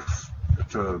a way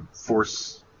to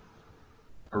force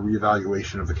a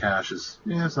reevaluation of the cache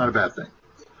it's not a bad thing.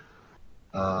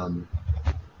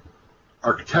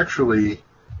 Architecturally,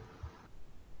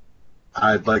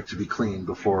 I'd like to be clean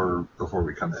before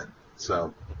we come in.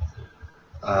 So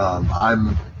I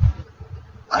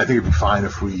think it'd be fine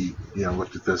if we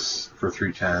looked at this for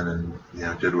 310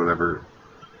 and did whatever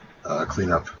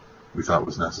cleanup we thought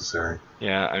was necessary.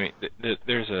 Yeah, I mean,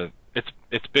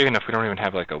 it's big enough we don't even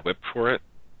have like a whip for it.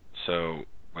 So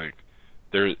like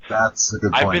That's a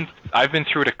good point. I've been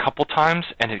through it a couple times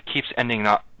and it keeps ending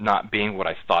not being what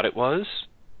I thought it was.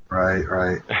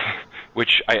 Right.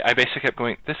 Which I basically kept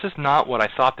going, this is not what I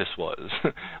thought this was.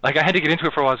 Like I had to get into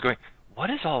it for a while. I was going, what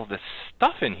is all this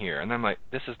stuff in here? And then I'm like,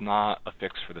 this is not a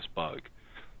fix for this bug.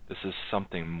 This is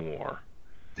something more.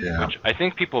 Yeah. Which I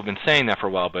think people have been saying that for a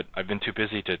while, but I've been too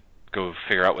busy to go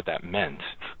figure out what that meant.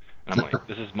 And I'm like,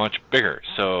 this is much bigger.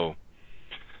 So,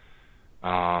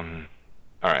 all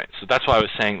right. So that's why I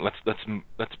was saying let's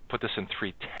put this in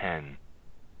 310.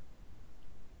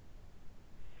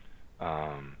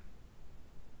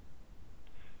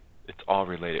 It's all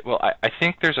related. Well, I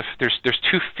think there's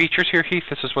two features here, Heath.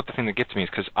 This is what the thing that gets me is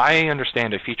because I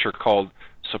understand a feature called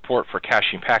support for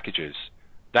caching packages.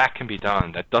 That can be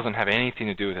done. That doesn't have anything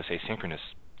to do with this asynchronous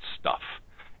stuff.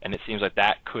 And it seems like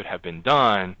that could have been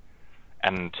done.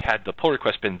 And had the pull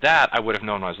request been that, I would have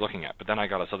known what I was looking at. But then I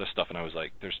got this other stuff, and I was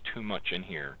like, there's too much in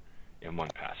here in one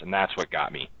pass. And that's what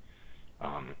got me.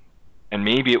 And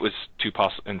maybe it was too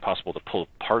impossible to pull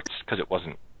parts because it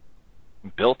wasn't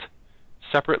built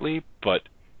separately, but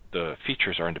the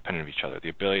features are independent of each other. The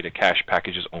ability to cache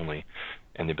packages only,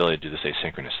 and the ability to do this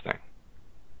asynchronous thing.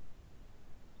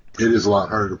 It is a lot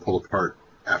harder to pull apart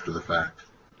after the fact.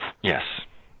 Yes.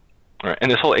 All right. And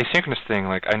this whole asynchronous thing,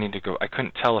 like I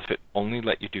couldn't tell if it only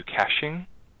let you do caching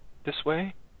this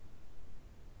way.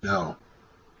 No.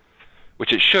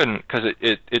 Which it shouldn't, because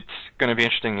it's going to be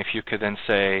interesting if you could then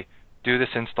say, do this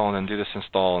install and then do this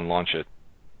install and launch it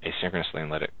asynchronously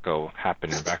and let it go happen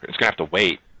in the background. It's going to have to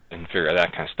wait and figure out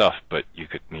that kind of stuff, but you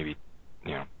could maybe,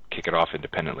 kick it off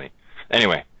independently.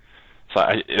 Anyway, so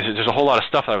there's a whole lot of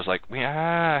stuff that I was like,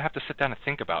 I have to sit down and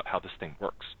think about how this thing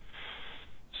works.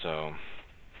 So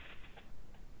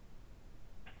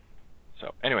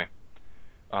anyway,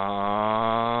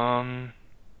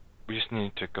 we just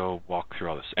need to go walk through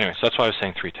all this. Anyway, so that's why I was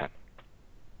saying 310.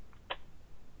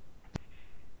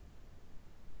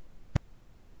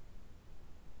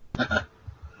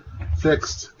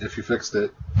 Fixed, if you fixed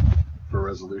it for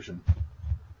resolution.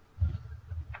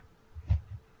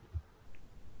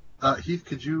 Heath,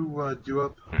 could you do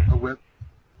up a whip?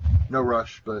 No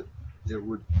rush, but it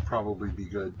would probably be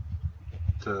good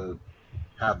to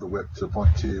have the whip to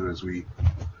point to as we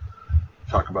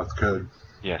talk about the code.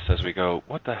 Yes, as we go,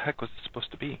 what the heck was it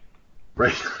supposed to be?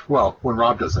 Right. Well, when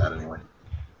Rob does that anyway.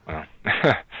 Well,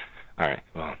 all right.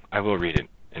 Well, I will read it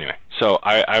anyway. So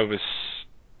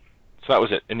so that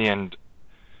was it. In the end,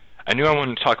 I knew I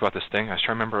wanted to talk about this thing. I was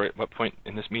trying to remember at what point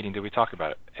in this meeting did we talk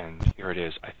about it, and here it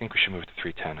is. I think we should move to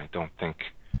 310. I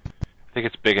think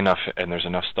it's big enough, and there's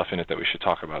enough stuff in it that we should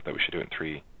talk about that we should do it in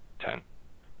 310.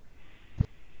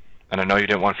 And I know you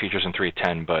didn't want features in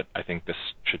 310, but I think this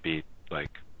should be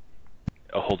like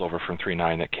a holdover from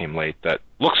 3.9 that came late. That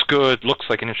looks good, looks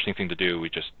like an interesting thing to do. We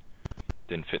just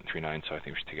didn't fit in 3.9, so I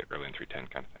think we should take it early in 3.10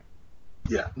 kind of thing.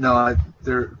 Yeah. No,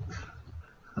 they're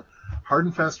hard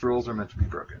and fast rules are meant to be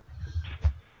broken.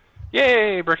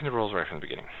 Yay! Breaking the rules right from the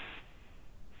beginning.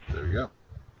 There you go.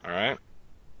 All right.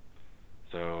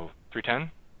 So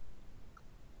 310.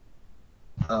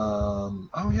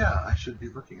 Oh yeah, I should be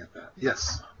looking at that.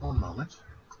 Yes. One moment.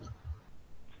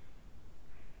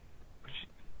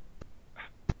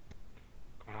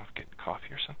 Going off getting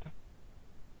coffee or something.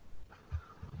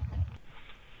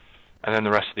 And then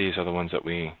the rest of these are the ones that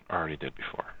we already did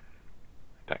before.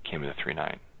 That came with a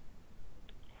 3.9.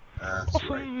 That's awesome.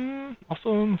 Right.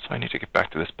 Awesome. So I need to get back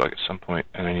to this bug at some point,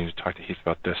 and I need to talk to Heath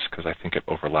about this because I think it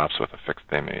overlaps with a fix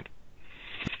they made.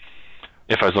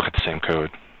 If I look at the same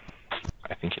code,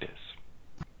 I think it is.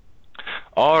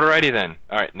 Alrighty then.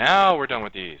 All right, now we're done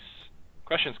with these.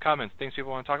 Questions, comments, things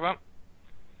people want to talk about?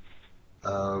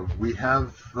 We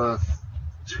have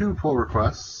 2 pull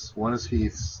requests. One is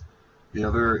Heath's. The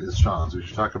other is Sean's. We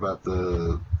should talk about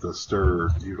the stir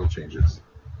util changes.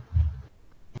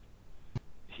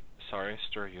 Sorry,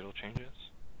 stir util changes?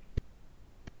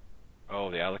 Oh,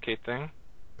 the allocate thing?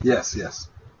 Yes.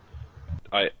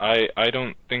 I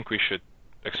don't think we should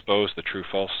expose the true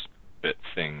false bit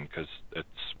thing because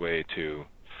it's way too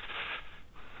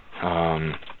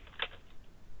um,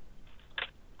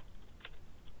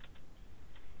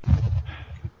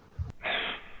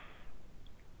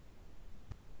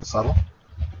 Subtle?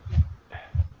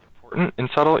 important and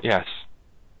subtle. Yes.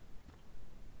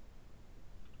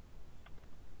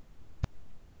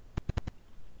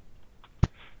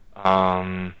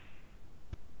 Um,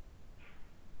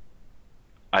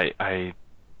 I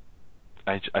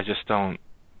I just don't.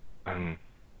 Um,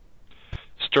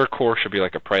 Stir core should be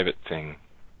like a private thing,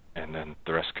 and then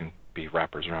the rest can be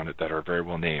wrappers around it that are very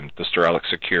well named. The Steralic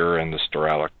Secure and the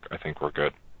Steralic, I think, were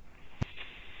good.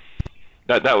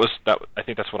 That was that. I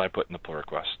think that's what I put in the pull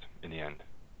request in the end.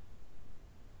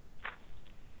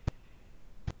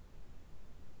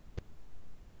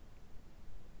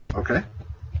 Okay.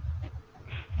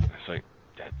 It's like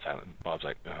dead silent. Bob's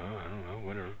like, oh, I don't know,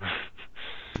 whatever.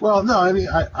 Well, no, I mean,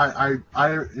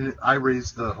 I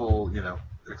raised the whole,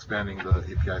 expanding the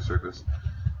API surface.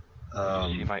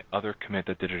 You see my other commit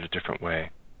that did it a different way.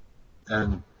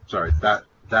 And sorry, that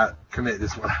commit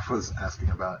is what I was asking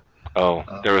about. Oh,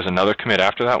 there was another commit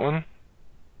after that one?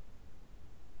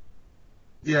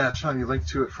 Yeah, Sean, you linked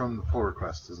to it from the pull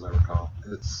request, as I recall.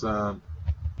 It's Do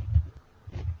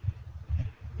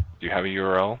you have a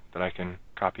URL that I can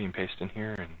copy and paste in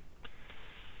here,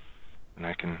 and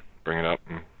I can bring it up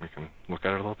and we can look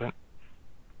at it a little bit?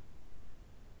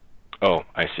 Oh,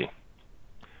 I see.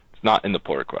 It's not in the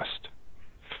pull request.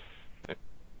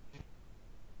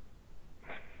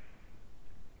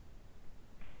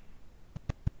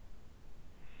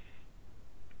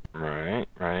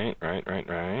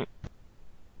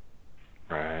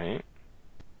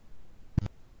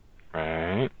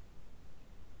 Right.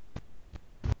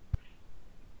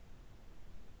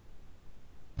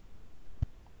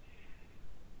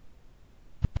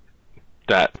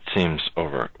 That seems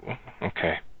over.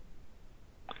 Okay.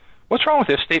 What's wrong with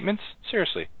if statements?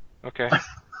 Seriously. Okay.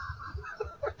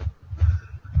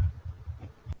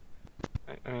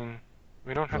 I mean,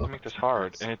 we don't have to make this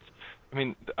hard. And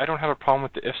I don't have a problem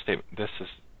with the if statement.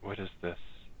 What is this?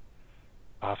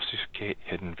 Obfuscate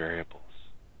hidden variables.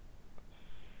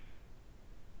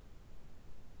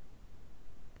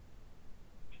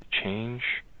 If you change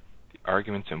the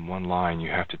arguments in one line,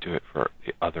 you have to do it for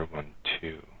the other one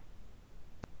too.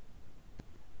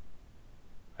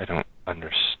 I don't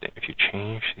understand. If you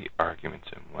change the arguments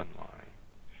in one line.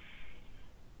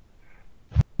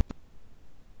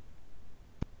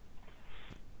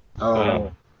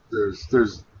 Oh,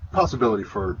 there's possibility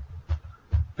for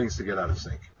things to get out of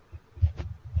sync.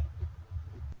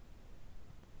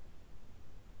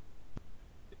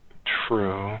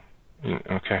 True.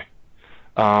 Okay.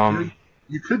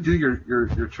 You could do your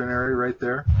ternary right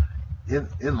there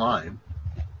in line.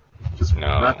 Just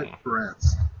wrap it in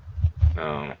parents.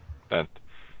 No,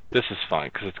 this is fine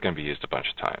because it's going to be used a bunch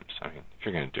of times. I mean, if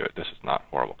you're going to do it, this is not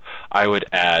horrible. I would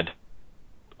add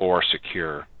or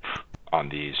secure on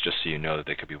these just so you know that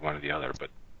they could be one or the other, but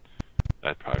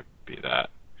that'd probably be that.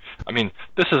 I mean,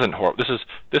 this isn't horrible.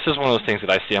 This is one of those things that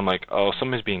I see. I'm like, oh,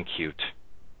 somebody's being cute.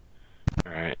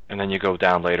 All right, and then you go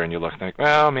down later and you look and think,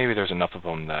 well, maybe there's enough of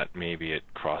them that maybe it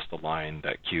crossed the line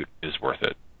that cute is worth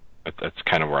it. That's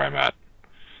kind of where I'm at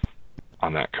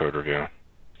on that code review.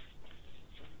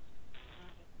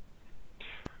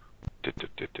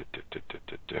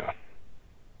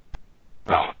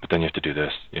 Oh, but then you have to do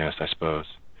this. Yes, I suppose.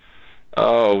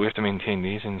 Oh, we have to maintain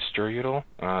these in sterutyl?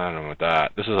 I don't know what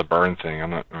that. This is a burn thing.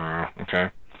 I'm not. Okay.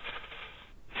 I'm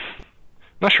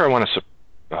not sure I want to.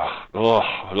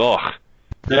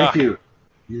 Thank you.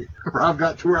 Rob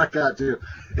got to where I got to.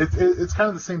 It's kind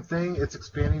of the same thing. It's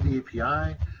expanding the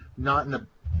API, not in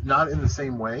the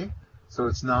same way. So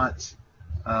it's not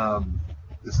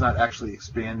actually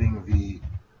expanding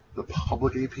the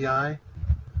public API,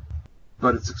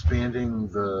 but it's expanding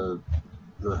the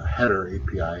header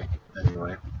API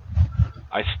anyway.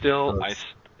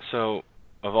 So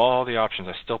of all the options,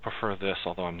 I still prefer this,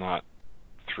 although I'm not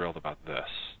thrilled about this.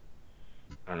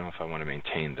 I don't know if I want to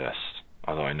maintain this,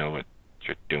 although I know what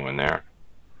you're doing there.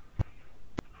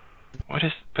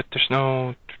 But there's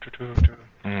no.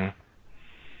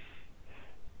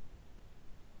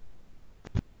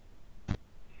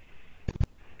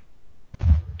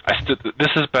 This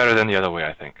is better than the other way,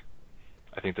 I think.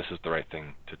 I think this is the right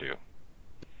thing to do.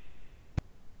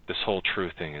 This whole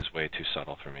true thing is way too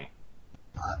subtle for me.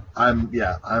 I'm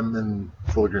in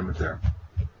full agreement there.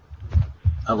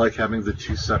 I like having the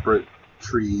two separate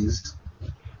trees.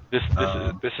 This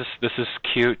is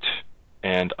cute,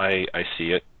 and I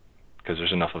see it because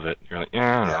there's enough of it. You're like,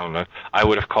 yeah, I don't know. I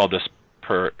would have called this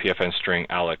per PFN string,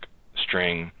 alloc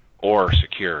string, or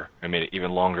secure. I made it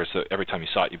even longer, so every time you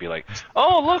saw it, you'd be like,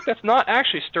 oh, look, that's not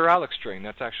actually stir alloc string.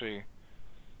 That's actually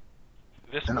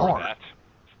this An or or. that.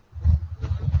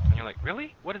 And you're like,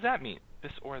 really? What does that mean?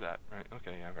 This or that, right?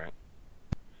 Okay, yeah, right.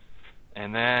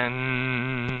 And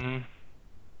then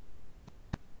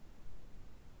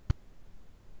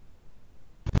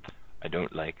I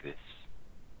don't like this.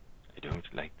 I don't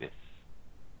like this.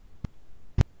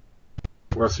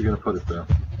 Where else are you going to put it, though?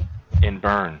 In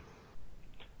burn,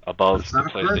 above It's the not a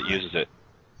place that parenthesis. uses it.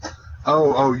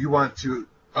 Oh, you want to...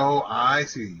 Oh, I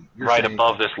see. You're Right saying...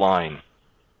 above this line,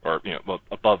 or well,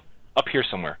 above, up here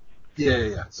somewhere.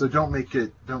 Yeah. So don't make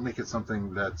it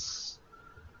something that's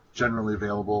generally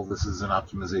available. This is an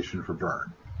optimization for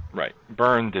burn. Right.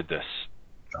 Burn did this.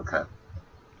 Okay.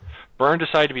 Burn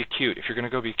decided to be cute. If you're going to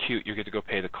go be cute, you get to go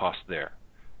pay the cost there.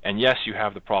 And yes, you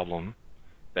have the problem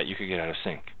that you could get out of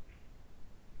sync.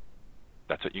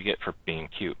 That's what you get for being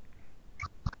cute.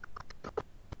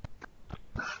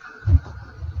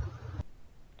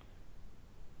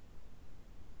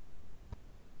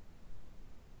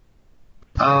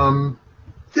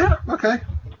 Yeah, okay.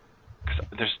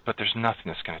 But there's nothing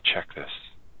that's going to check this.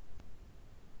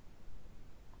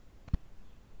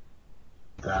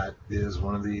 That is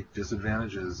one of the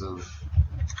disadvantages of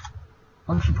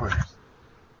function pointers.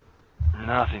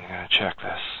 Nothing's going to check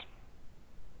this.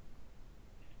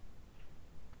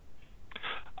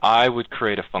 I would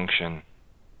create a function.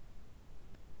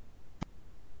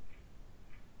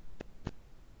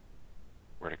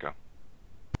 Where'd it go?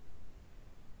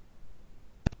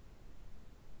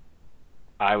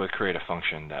 I would create a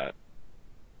function that...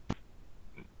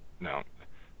 No.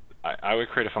 I would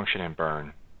create a function in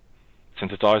burn.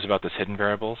 Since it's always about this hidden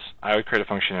variables, I would create a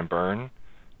function in burn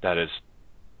that is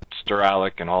stir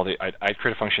alloc and all the... I'd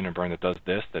create a function in burn that does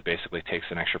this, that basically takes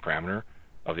an extra parameter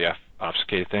of the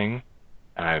obfuscated thing,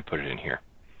 and I would put it in here.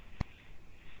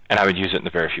 And I would use it in the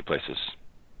very few places.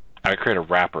 I would create a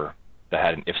wrapper that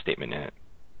had an if statement in it,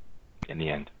 in the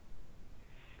end,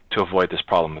 to avoid this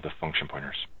problem with the function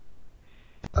pointers.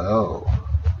 Oh.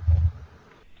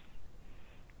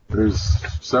 There's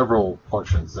several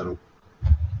functions that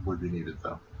would be needed,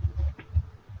 though.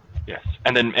 Yes,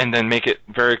 and then make it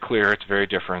very clear it's very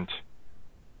different.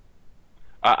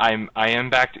 I am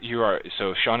back to, you are,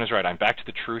 so Sean is right, I'm back to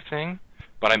the true thing,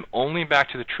 but I'm only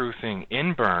back to the true thing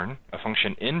in burn, a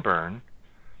function in burn,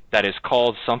 that is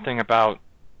called something about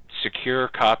secure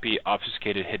copy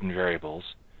obfuscated hidden variables,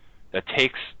 that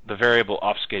takes the variable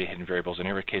obfuscated hidden variables in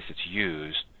every case it's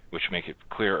used, which make it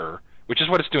clearer, which is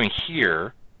what it's doing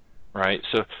here, right?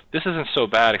 So this isn't so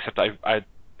bad, except I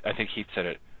think Heath said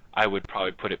it, I would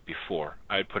probably put it before.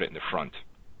 I would put it in the front.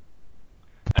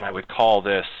 And I would call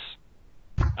this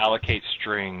allocate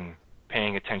string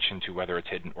paying attention to whether it's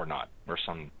hidden or not, or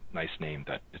some nice name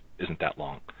that isn't that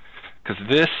long. Because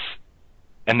this,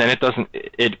 and then it doesn't,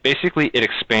 it basically, it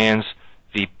expands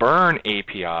the burn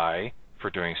API for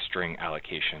doing string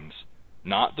allocations,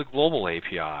 not the global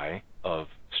API of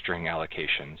string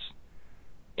allocations,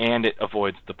 and it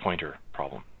avoids the pointer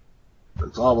problem.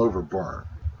 It's all over burn.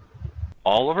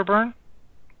 All over burn?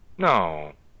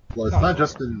 No. Well, it's not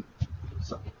just in...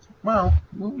 Well...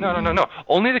 No.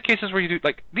 Only the cases where you do,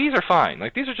 like, these are fine.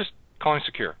 Like, these are just calling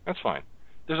secure. That's fine.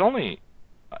 There's only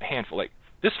a handful. Like,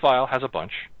 this file has a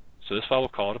bunch, so this file will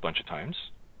call it a bunch of times.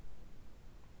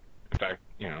 In fact,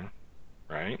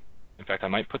 right? In fact, I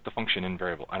might put the function in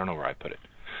variable. I don't know where I put it,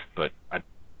 but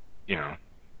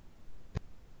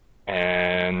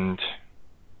and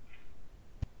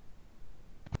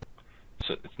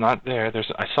so it's not there.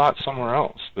 I saw it somewhere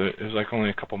else, but there's like only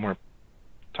a couple more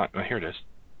times. Oh, here it is.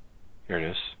 Here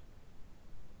it is.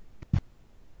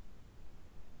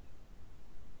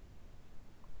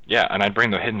 Yeah, and I'd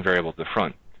bring the hidden variable to the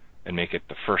front and make it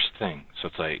the first thing. So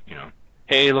it's like,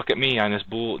 hey, look at me on this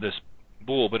bool.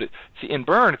 But see, in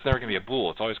burn, it's never going to be a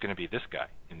bool. It's always going to be this guy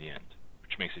in the end,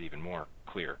 which makes it even more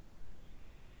clear.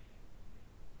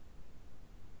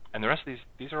 And the rest of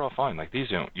these are all fine. Like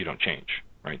these you don't change,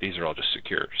 right? These are all just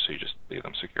secure, so you just leave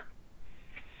them secure.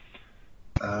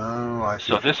 Oh, I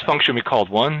see. So this function we called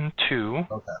 1, 2,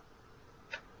 okay.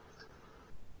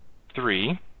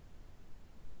 3,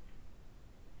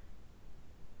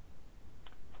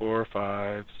 4,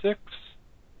 5, 6,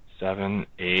 7,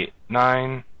 8,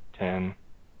 9, 10,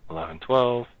 11,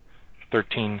 12,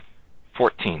 13,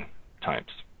 14 times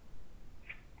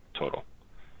total.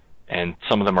 And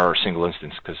some of them are single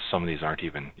instance because some of these aren't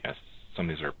even, some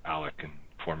of these are alloc and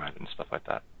formatted and stuff like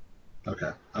that.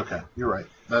 Okay, you're right.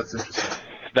 That's interesting.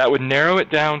 That would narrow it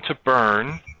down to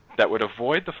burn. That would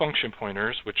avoid the function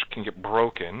pointers, which can get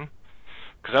broken.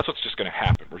 because that's what's just going to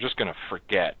happen. We're just going to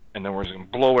forget, and then we're just going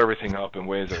to blow everything up in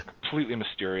ways that are completely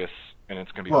mysterious, and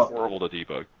it's going to be horrible to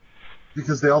debug.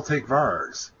 Because they all take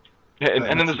vargs. Yeah,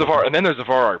 and then there's the var, and then there's the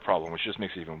vararg problem, which just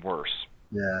makes it even worse.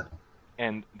 Yeah.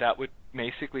 And that would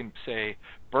basically say,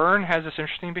 burn has this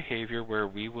interesting behavior where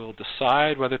we will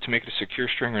decide whether to make it a secure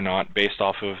string or not based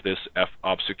off of this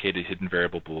obfuscated hidden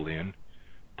variable boolean,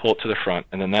 pull it to the front,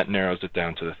 and then that narrows it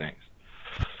down to the things.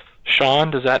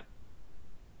 Sean, does that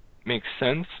make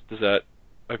sense? Does that?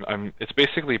 It's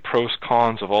basically pros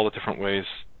cons of all the different ways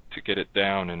to get it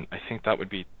down, and I think that would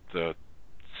be the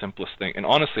simplest thing. And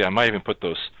honestly, I might even put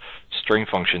those string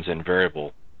functions in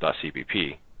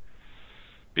variable.cbp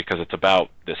because it's about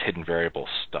this hidden variable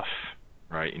stuff,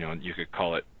 right? You know, you could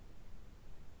call it,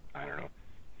 I don't know,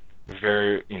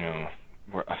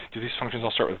 do these functions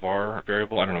all start with var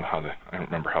variable? I don't know I don't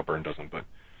remember how burn does them, but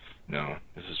no,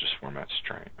 this is just format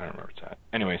string. I don't remember where it's at.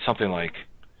 Anyway, something like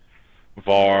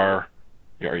var,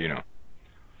 or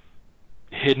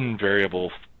hidden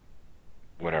variable,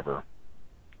 whatever,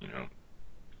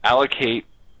 allocate,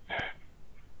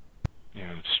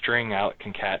 string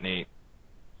concatenate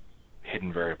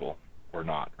hidden variable or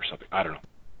not, or something. I don't know.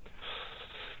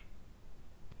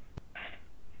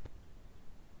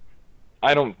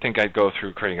 I don't think I'd go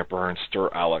through creating a burn, stir,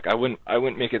 alloc. I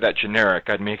wouldn't make it that generic.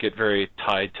 I'd make it very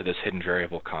tied to this hidden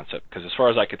variable concept, because as far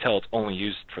as I could tell, it's only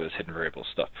used for this hidden variable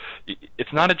stuff.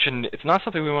 It's not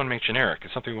something we want to make generic.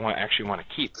 It's something we actually want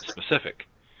to keep specific,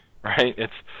 right?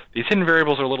 These hidden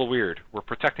variables are a little weird. We're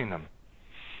protecting them,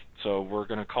 so we're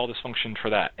going to call this function for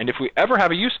that. And if we ever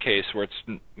have a use case where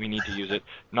we need to use it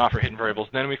not for hidden variables,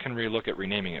 then we can relook at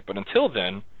renaming it. But until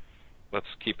then, let's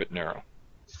keep it narrow.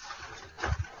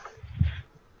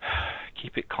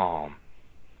 Keep it calm.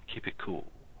 Keep it cool.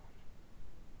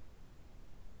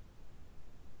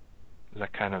 Does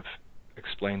that kind of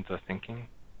explain the thinking?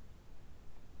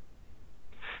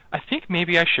 I think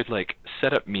maybe I should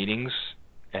set up meetings,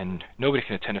 and nobody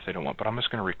can attend if they don't want, but I'm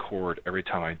just going to record every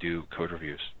time I do code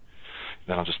reviews.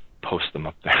 Then I'll just post them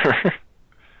up there.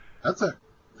 That's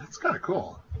kind of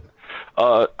cool.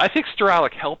 I think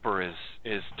stirallic helper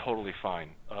is totally fine.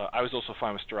 I was also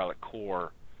fine with stirallic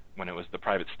core when it was the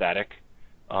private static.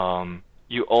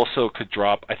 You also could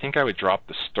drop, I think I would drop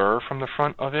the stir from the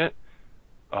front of it.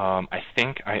 I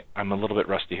think I'm a little bit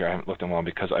rusty here. I haven't looked in a while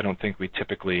because I don't think we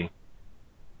typically,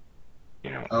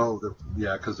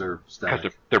 because they're static.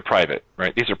 Because they're private,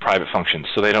 right? These are private functions,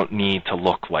 so they don't need to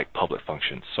look like public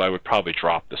functions. So I would probably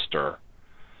drop the stir,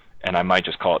 and I might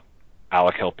just call it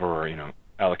alloc helper, or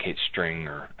allocate string,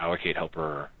 or allocate helper,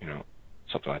 or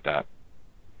something like that.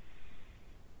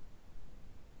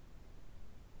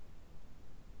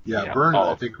 Yeah, burn,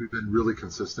 I think we've been really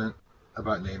consistent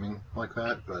about naming like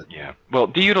that, but... Yeah. Well,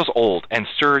 dutil's old, and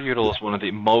stir-util is one of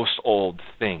the most old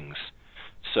things.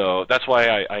 So that's why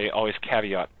I always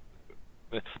caveat.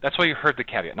 That's why you heard the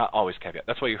caveat, not always caveat.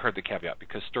 That's why you heard the caveat,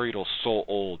 because stir-util is so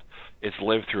old, it's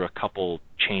lived through a couple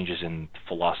changes in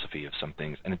philosophy of some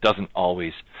things, and it doesn't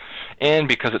always... And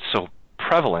because it's so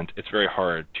prevalent, it's very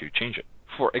hard to change it.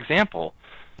 For example,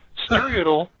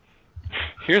 stir-util...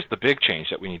 Here's the big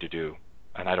change that we need to do.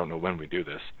 And I don't know when we do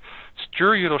this.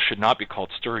 Stir-util should not be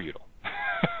called stir-util.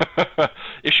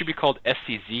 It should be called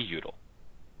SCZ-util.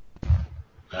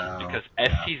 Because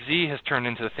SCZ has turned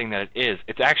into the thing that it is.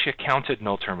 It's actually a counted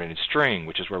null-terminated string,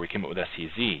 which is where we came up with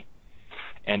SCZ.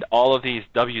 And all of these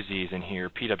WZs in here,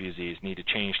 PWZs, need to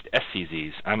change to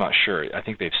SCZs. I'm not sure. I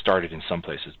think they've started in some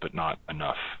places, but not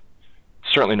enough.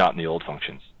 Certainly not in the old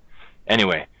functions.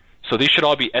 Anyway, so these should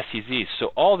all be SCZs.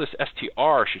 So all this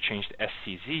str should change to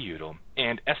SCZ-util,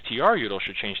 and str-util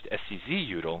should change to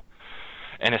SCZ-util,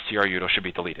 and str-util should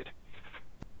be deleted.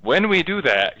 When we do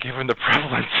that, given the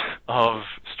prevalence of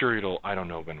stir-util, I don't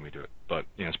know when we do it, but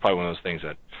it's probably one of those things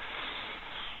that,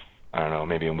 I don't know,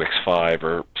 maybe in WiX 5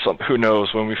 or something. Who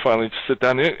knows when we finally sit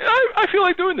down. I feel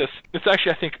like doing this. It's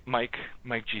actually, I think Mike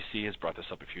GC has brought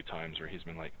this up a few times, where he's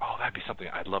been like, oh, that'd be something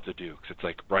I'd love to do, because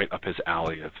it's right up his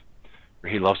alley of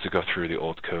where he loves to go through the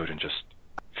old code and just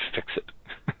fix it.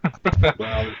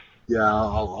 Well, yeah,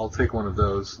 I'll take one of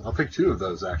those. I'll take two of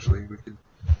those, actually. We could.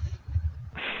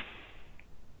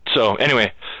 So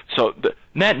anyway, the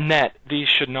net, these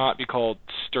should not be called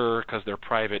stir because they're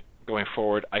private going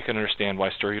forward. I can understand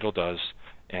why stir-util does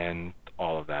and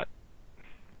all of that.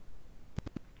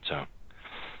 So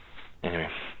anyway,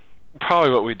 probably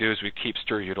what we do is we keep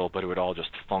stir-util, but it would all just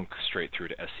funk straight through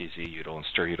to SCZ-util, and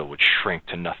stir-util would shrink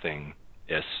to nothing.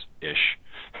 Ish,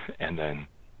 and then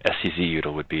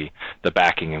SCZ-util would be the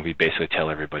backing, and we basically tell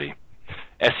everybody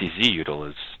SCZ-util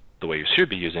is the way you should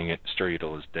be using it.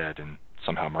 Stir-util is dead and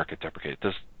somehow mark it deprecated.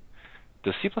 Does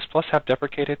C++ have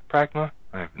deprecated pragma?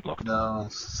 I haven't looked. No,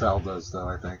 Sal does though,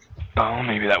 I think. Oh,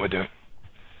 maybe that would do it.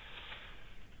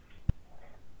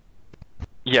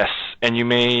 Yes, and you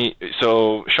may.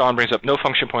 So Sean brings up no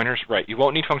function pointers. Right, you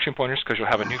won't need function pointers because you'll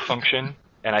have a new function.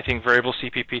 And I think variable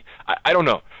CPP. I don't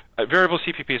know. Variable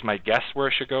CPP is my guess where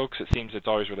it should go because it seems it's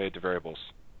always related to variables.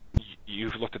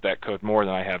 You've looked at that code more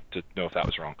than I have to know if that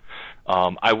was wrong.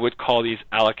 I would call these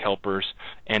alloc helpers,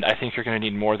 and I think you're going to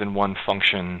need more than one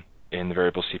function in the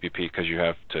variable CPP because you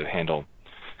have to handle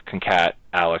concat,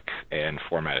 alloc, and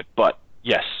formatted. But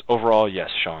yes, overall, yes,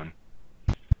 Sean.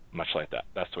 Much like that.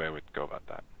 That's the way I would go about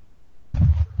that.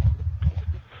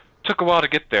 Took a while to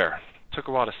get there. Took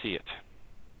a while to see it.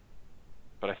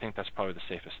 But I think that's probably the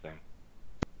safest thing.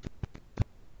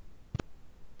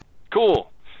 Cool.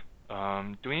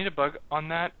 Do we need a bug on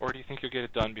that, or do you think you'll get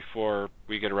it done before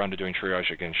we get around to doing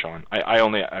triage again, Sean?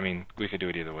 I mean, we could do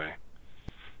it either way.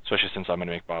 Especially since I'm going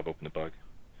to make Bob open the bug.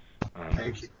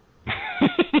 Thank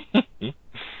you.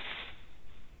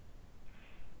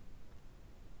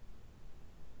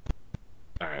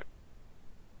 Alright.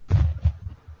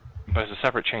 But it's a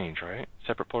separate change, right?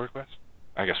 Separate pull request?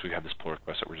 I guess we have this pull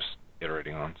request that we're just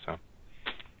iterating on, so.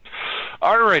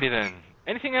 Alrighty then.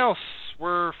 Anything else?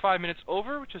 We're 5 minutes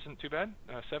over, which isn't too bad.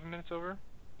 7 minutes over.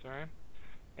 It's alright.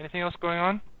 Anything else going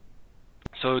on?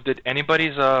 So did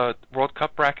anybody's World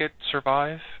Cup bracket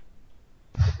survive?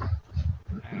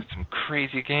 Man, some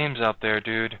crazy games out there,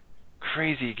 dude.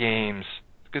 Crazy games.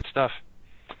 Good stuff.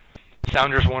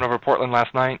 Sounders won over Portland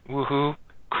last night. Woohoo.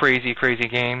 Crazy, crazy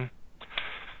game.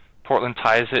 Portland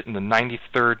ties it in the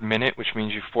 93rd minute, which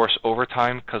means you force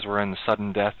overtime because we're in the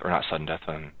sudden death, or not sudden death,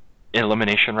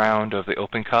 elimination round of the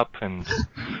Open Cup, and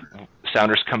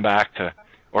Sounders come back to,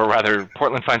 or rather,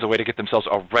 Portland finds a way to get themselves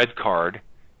a red card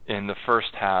in the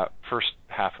first half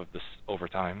of this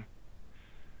overtime.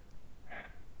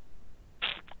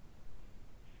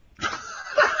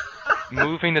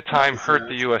 Moving the time hurt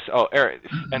the U.S. Oh, Eric,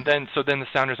 and then the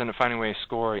Sounders end up finding a way to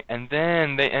score, and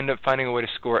then they end up finding a way to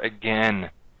score again,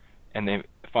 and the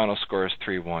final score is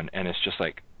 3-1, and it's just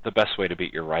like the best way to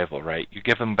beat your rival, right? You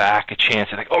give them back a chance,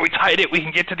 and like, oh, we tied it, we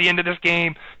can get to the end of this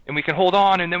game, and we can hold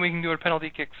on, and then we can do our penalty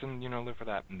kicks, and live for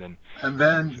that, and then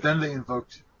they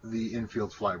invoked the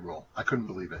infield fly rule. I couldn't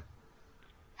believe it.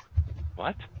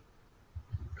 What?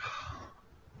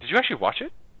 Did you actually watch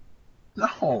it?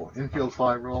 No, infield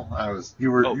fly rule.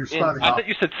 You're spotting I thought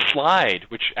you said slide,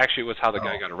 which actually was how the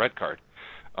guy got a red card.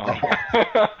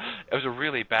 It was a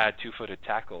really bad two-footed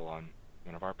tackle on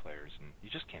one of our players, and you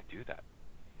just can't do that.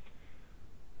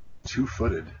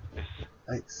 Two-footed.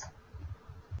 Thanks.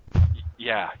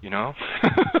 Yeah,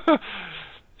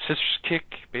 Sister's kick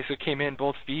basically came in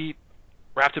both feet,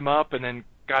 wrapped him up, and then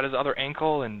got his other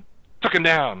ankle and took him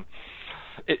down.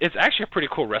 It's actually a pretty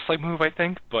cool wrestling move, I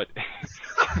think, but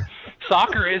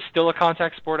soccer is still a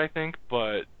contact sport, I think,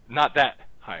 but not that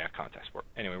high a contact sport.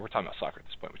 Anyway, we're talking about soccer at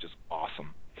this point, which is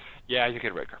awesome. Yeah, you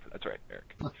get a red card. That's right,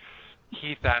 Eric.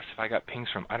 Keith asked if I got pings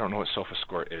from, I don't know what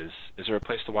SofaScore is. Is there a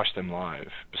place to watch them live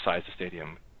besides the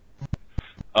stadium?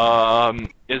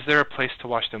 Is there a place to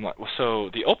watch them live? Well, so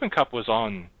the Open Cup was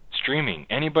on streaming.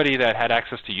 Anybody that had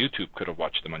access to YouTube could have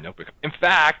watched them on the Open Cup. In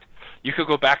fact, you could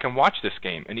go back and watch this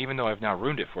game, and even though I've now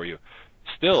ruined it for you,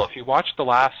 still, if you watch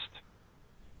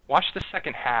the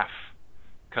second half,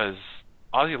 because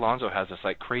Ozzy Alonso has this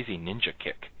like crazy ninja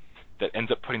kick that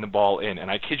ends up putting the ball in,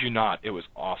 and I kid you not, it was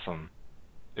awesome.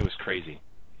 It was crazy.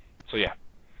 So yeah,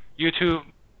 YouTube,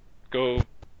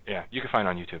 you can find it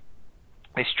on YouTube.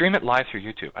 They stream it live through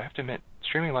YouTube. I have to admit,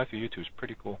 streaming live through YouTube is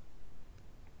pretty cool.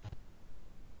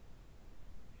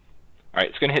 All right,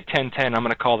 it's going to hit 10:10. I'm going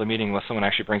to call the meeting unless someone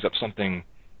actually brings up something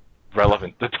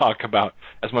relevant to talk about,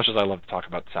 as much as I love to talk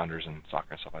about the Sounders and soccer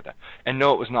and stuff like that. And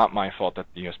no, it was not my fault that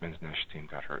the U.S. men's national team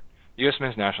got hurt. The U.S.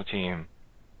 men's national team,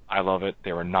 I love it.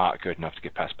 They were not good enough to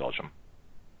get past Belgium.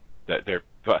 But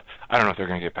I don't know if they're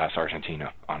going to get past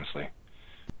Argentina, honestly.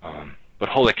 But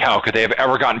holy cow, could they have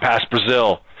ever gotten past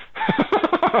Brazil?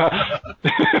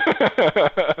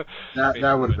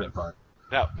 that would have been fun.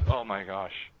 Oh my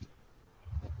gosh.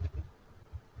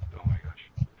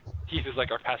 Keith is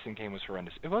like, our passing game was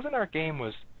horrendous. It wasn't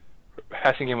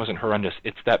passing game wasn't horrendous.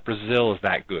 It's that Brazil is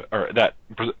that good, or that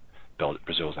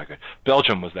Brazil is that good.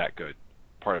 Belgium was that good.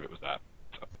 Part of it was that.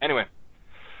 So anyway,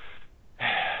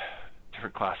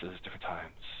 different classes, different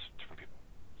times, different people.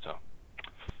 So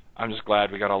I'm just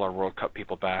glad we got all our World Cup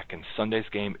people back, and Sunday's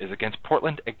game is against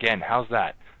Portland again. How's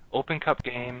that? Open Cup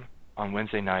game on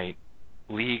Wednesday night,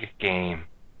 league game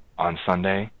on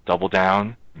Sunday, double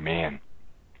down. Man,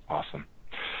 awesome.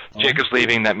 Jacob's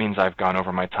leaving. That means I've gone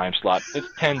over my time slot. It's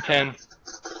 10:10.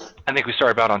 I think we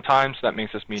started about on time, so that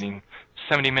makes this meeting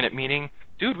 70-minute meeting.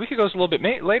 dude, we could go a little bit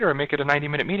later and make it a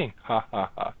 90-minute meeting. Ha ha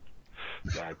ha.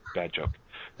 Bad joke.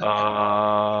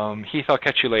 Heath, I'll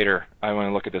catch you later. I want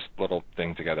to look at this little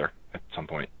thing together at some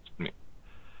point.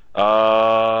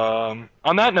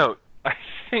 On that note, I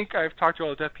think I've talked to all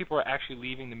the deaf people are actually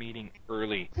leaving the meeting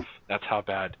early. That's how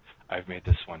bad I've made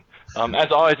this one.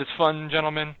 As always, it's fun,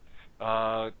 gentlemen.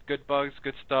 Good bugs,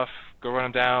 good stuff. Go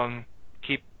run them down.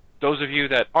 Keep those of you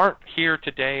that aren't here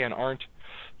today and aren't,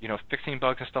 fixing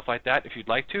bugs and stuff like that. If you'd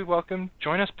like to, welcome,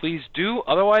 join us. Please do.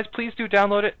 Otherwise, please do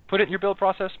download it, put it in your build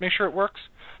process, make sure it works.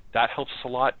 That helps us a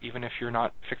lot, even if you're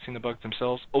not fixing the bugs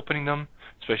themselves. Opening them,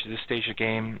 especially this stage of the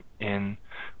game in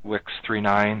WiX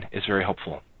 3.9, is very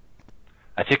helpful.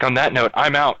 I think on that note,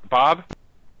 I'm out. Bob?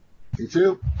 You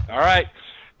too. All right.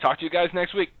 Talk to you guys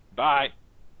next week. Bye.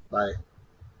 Bye.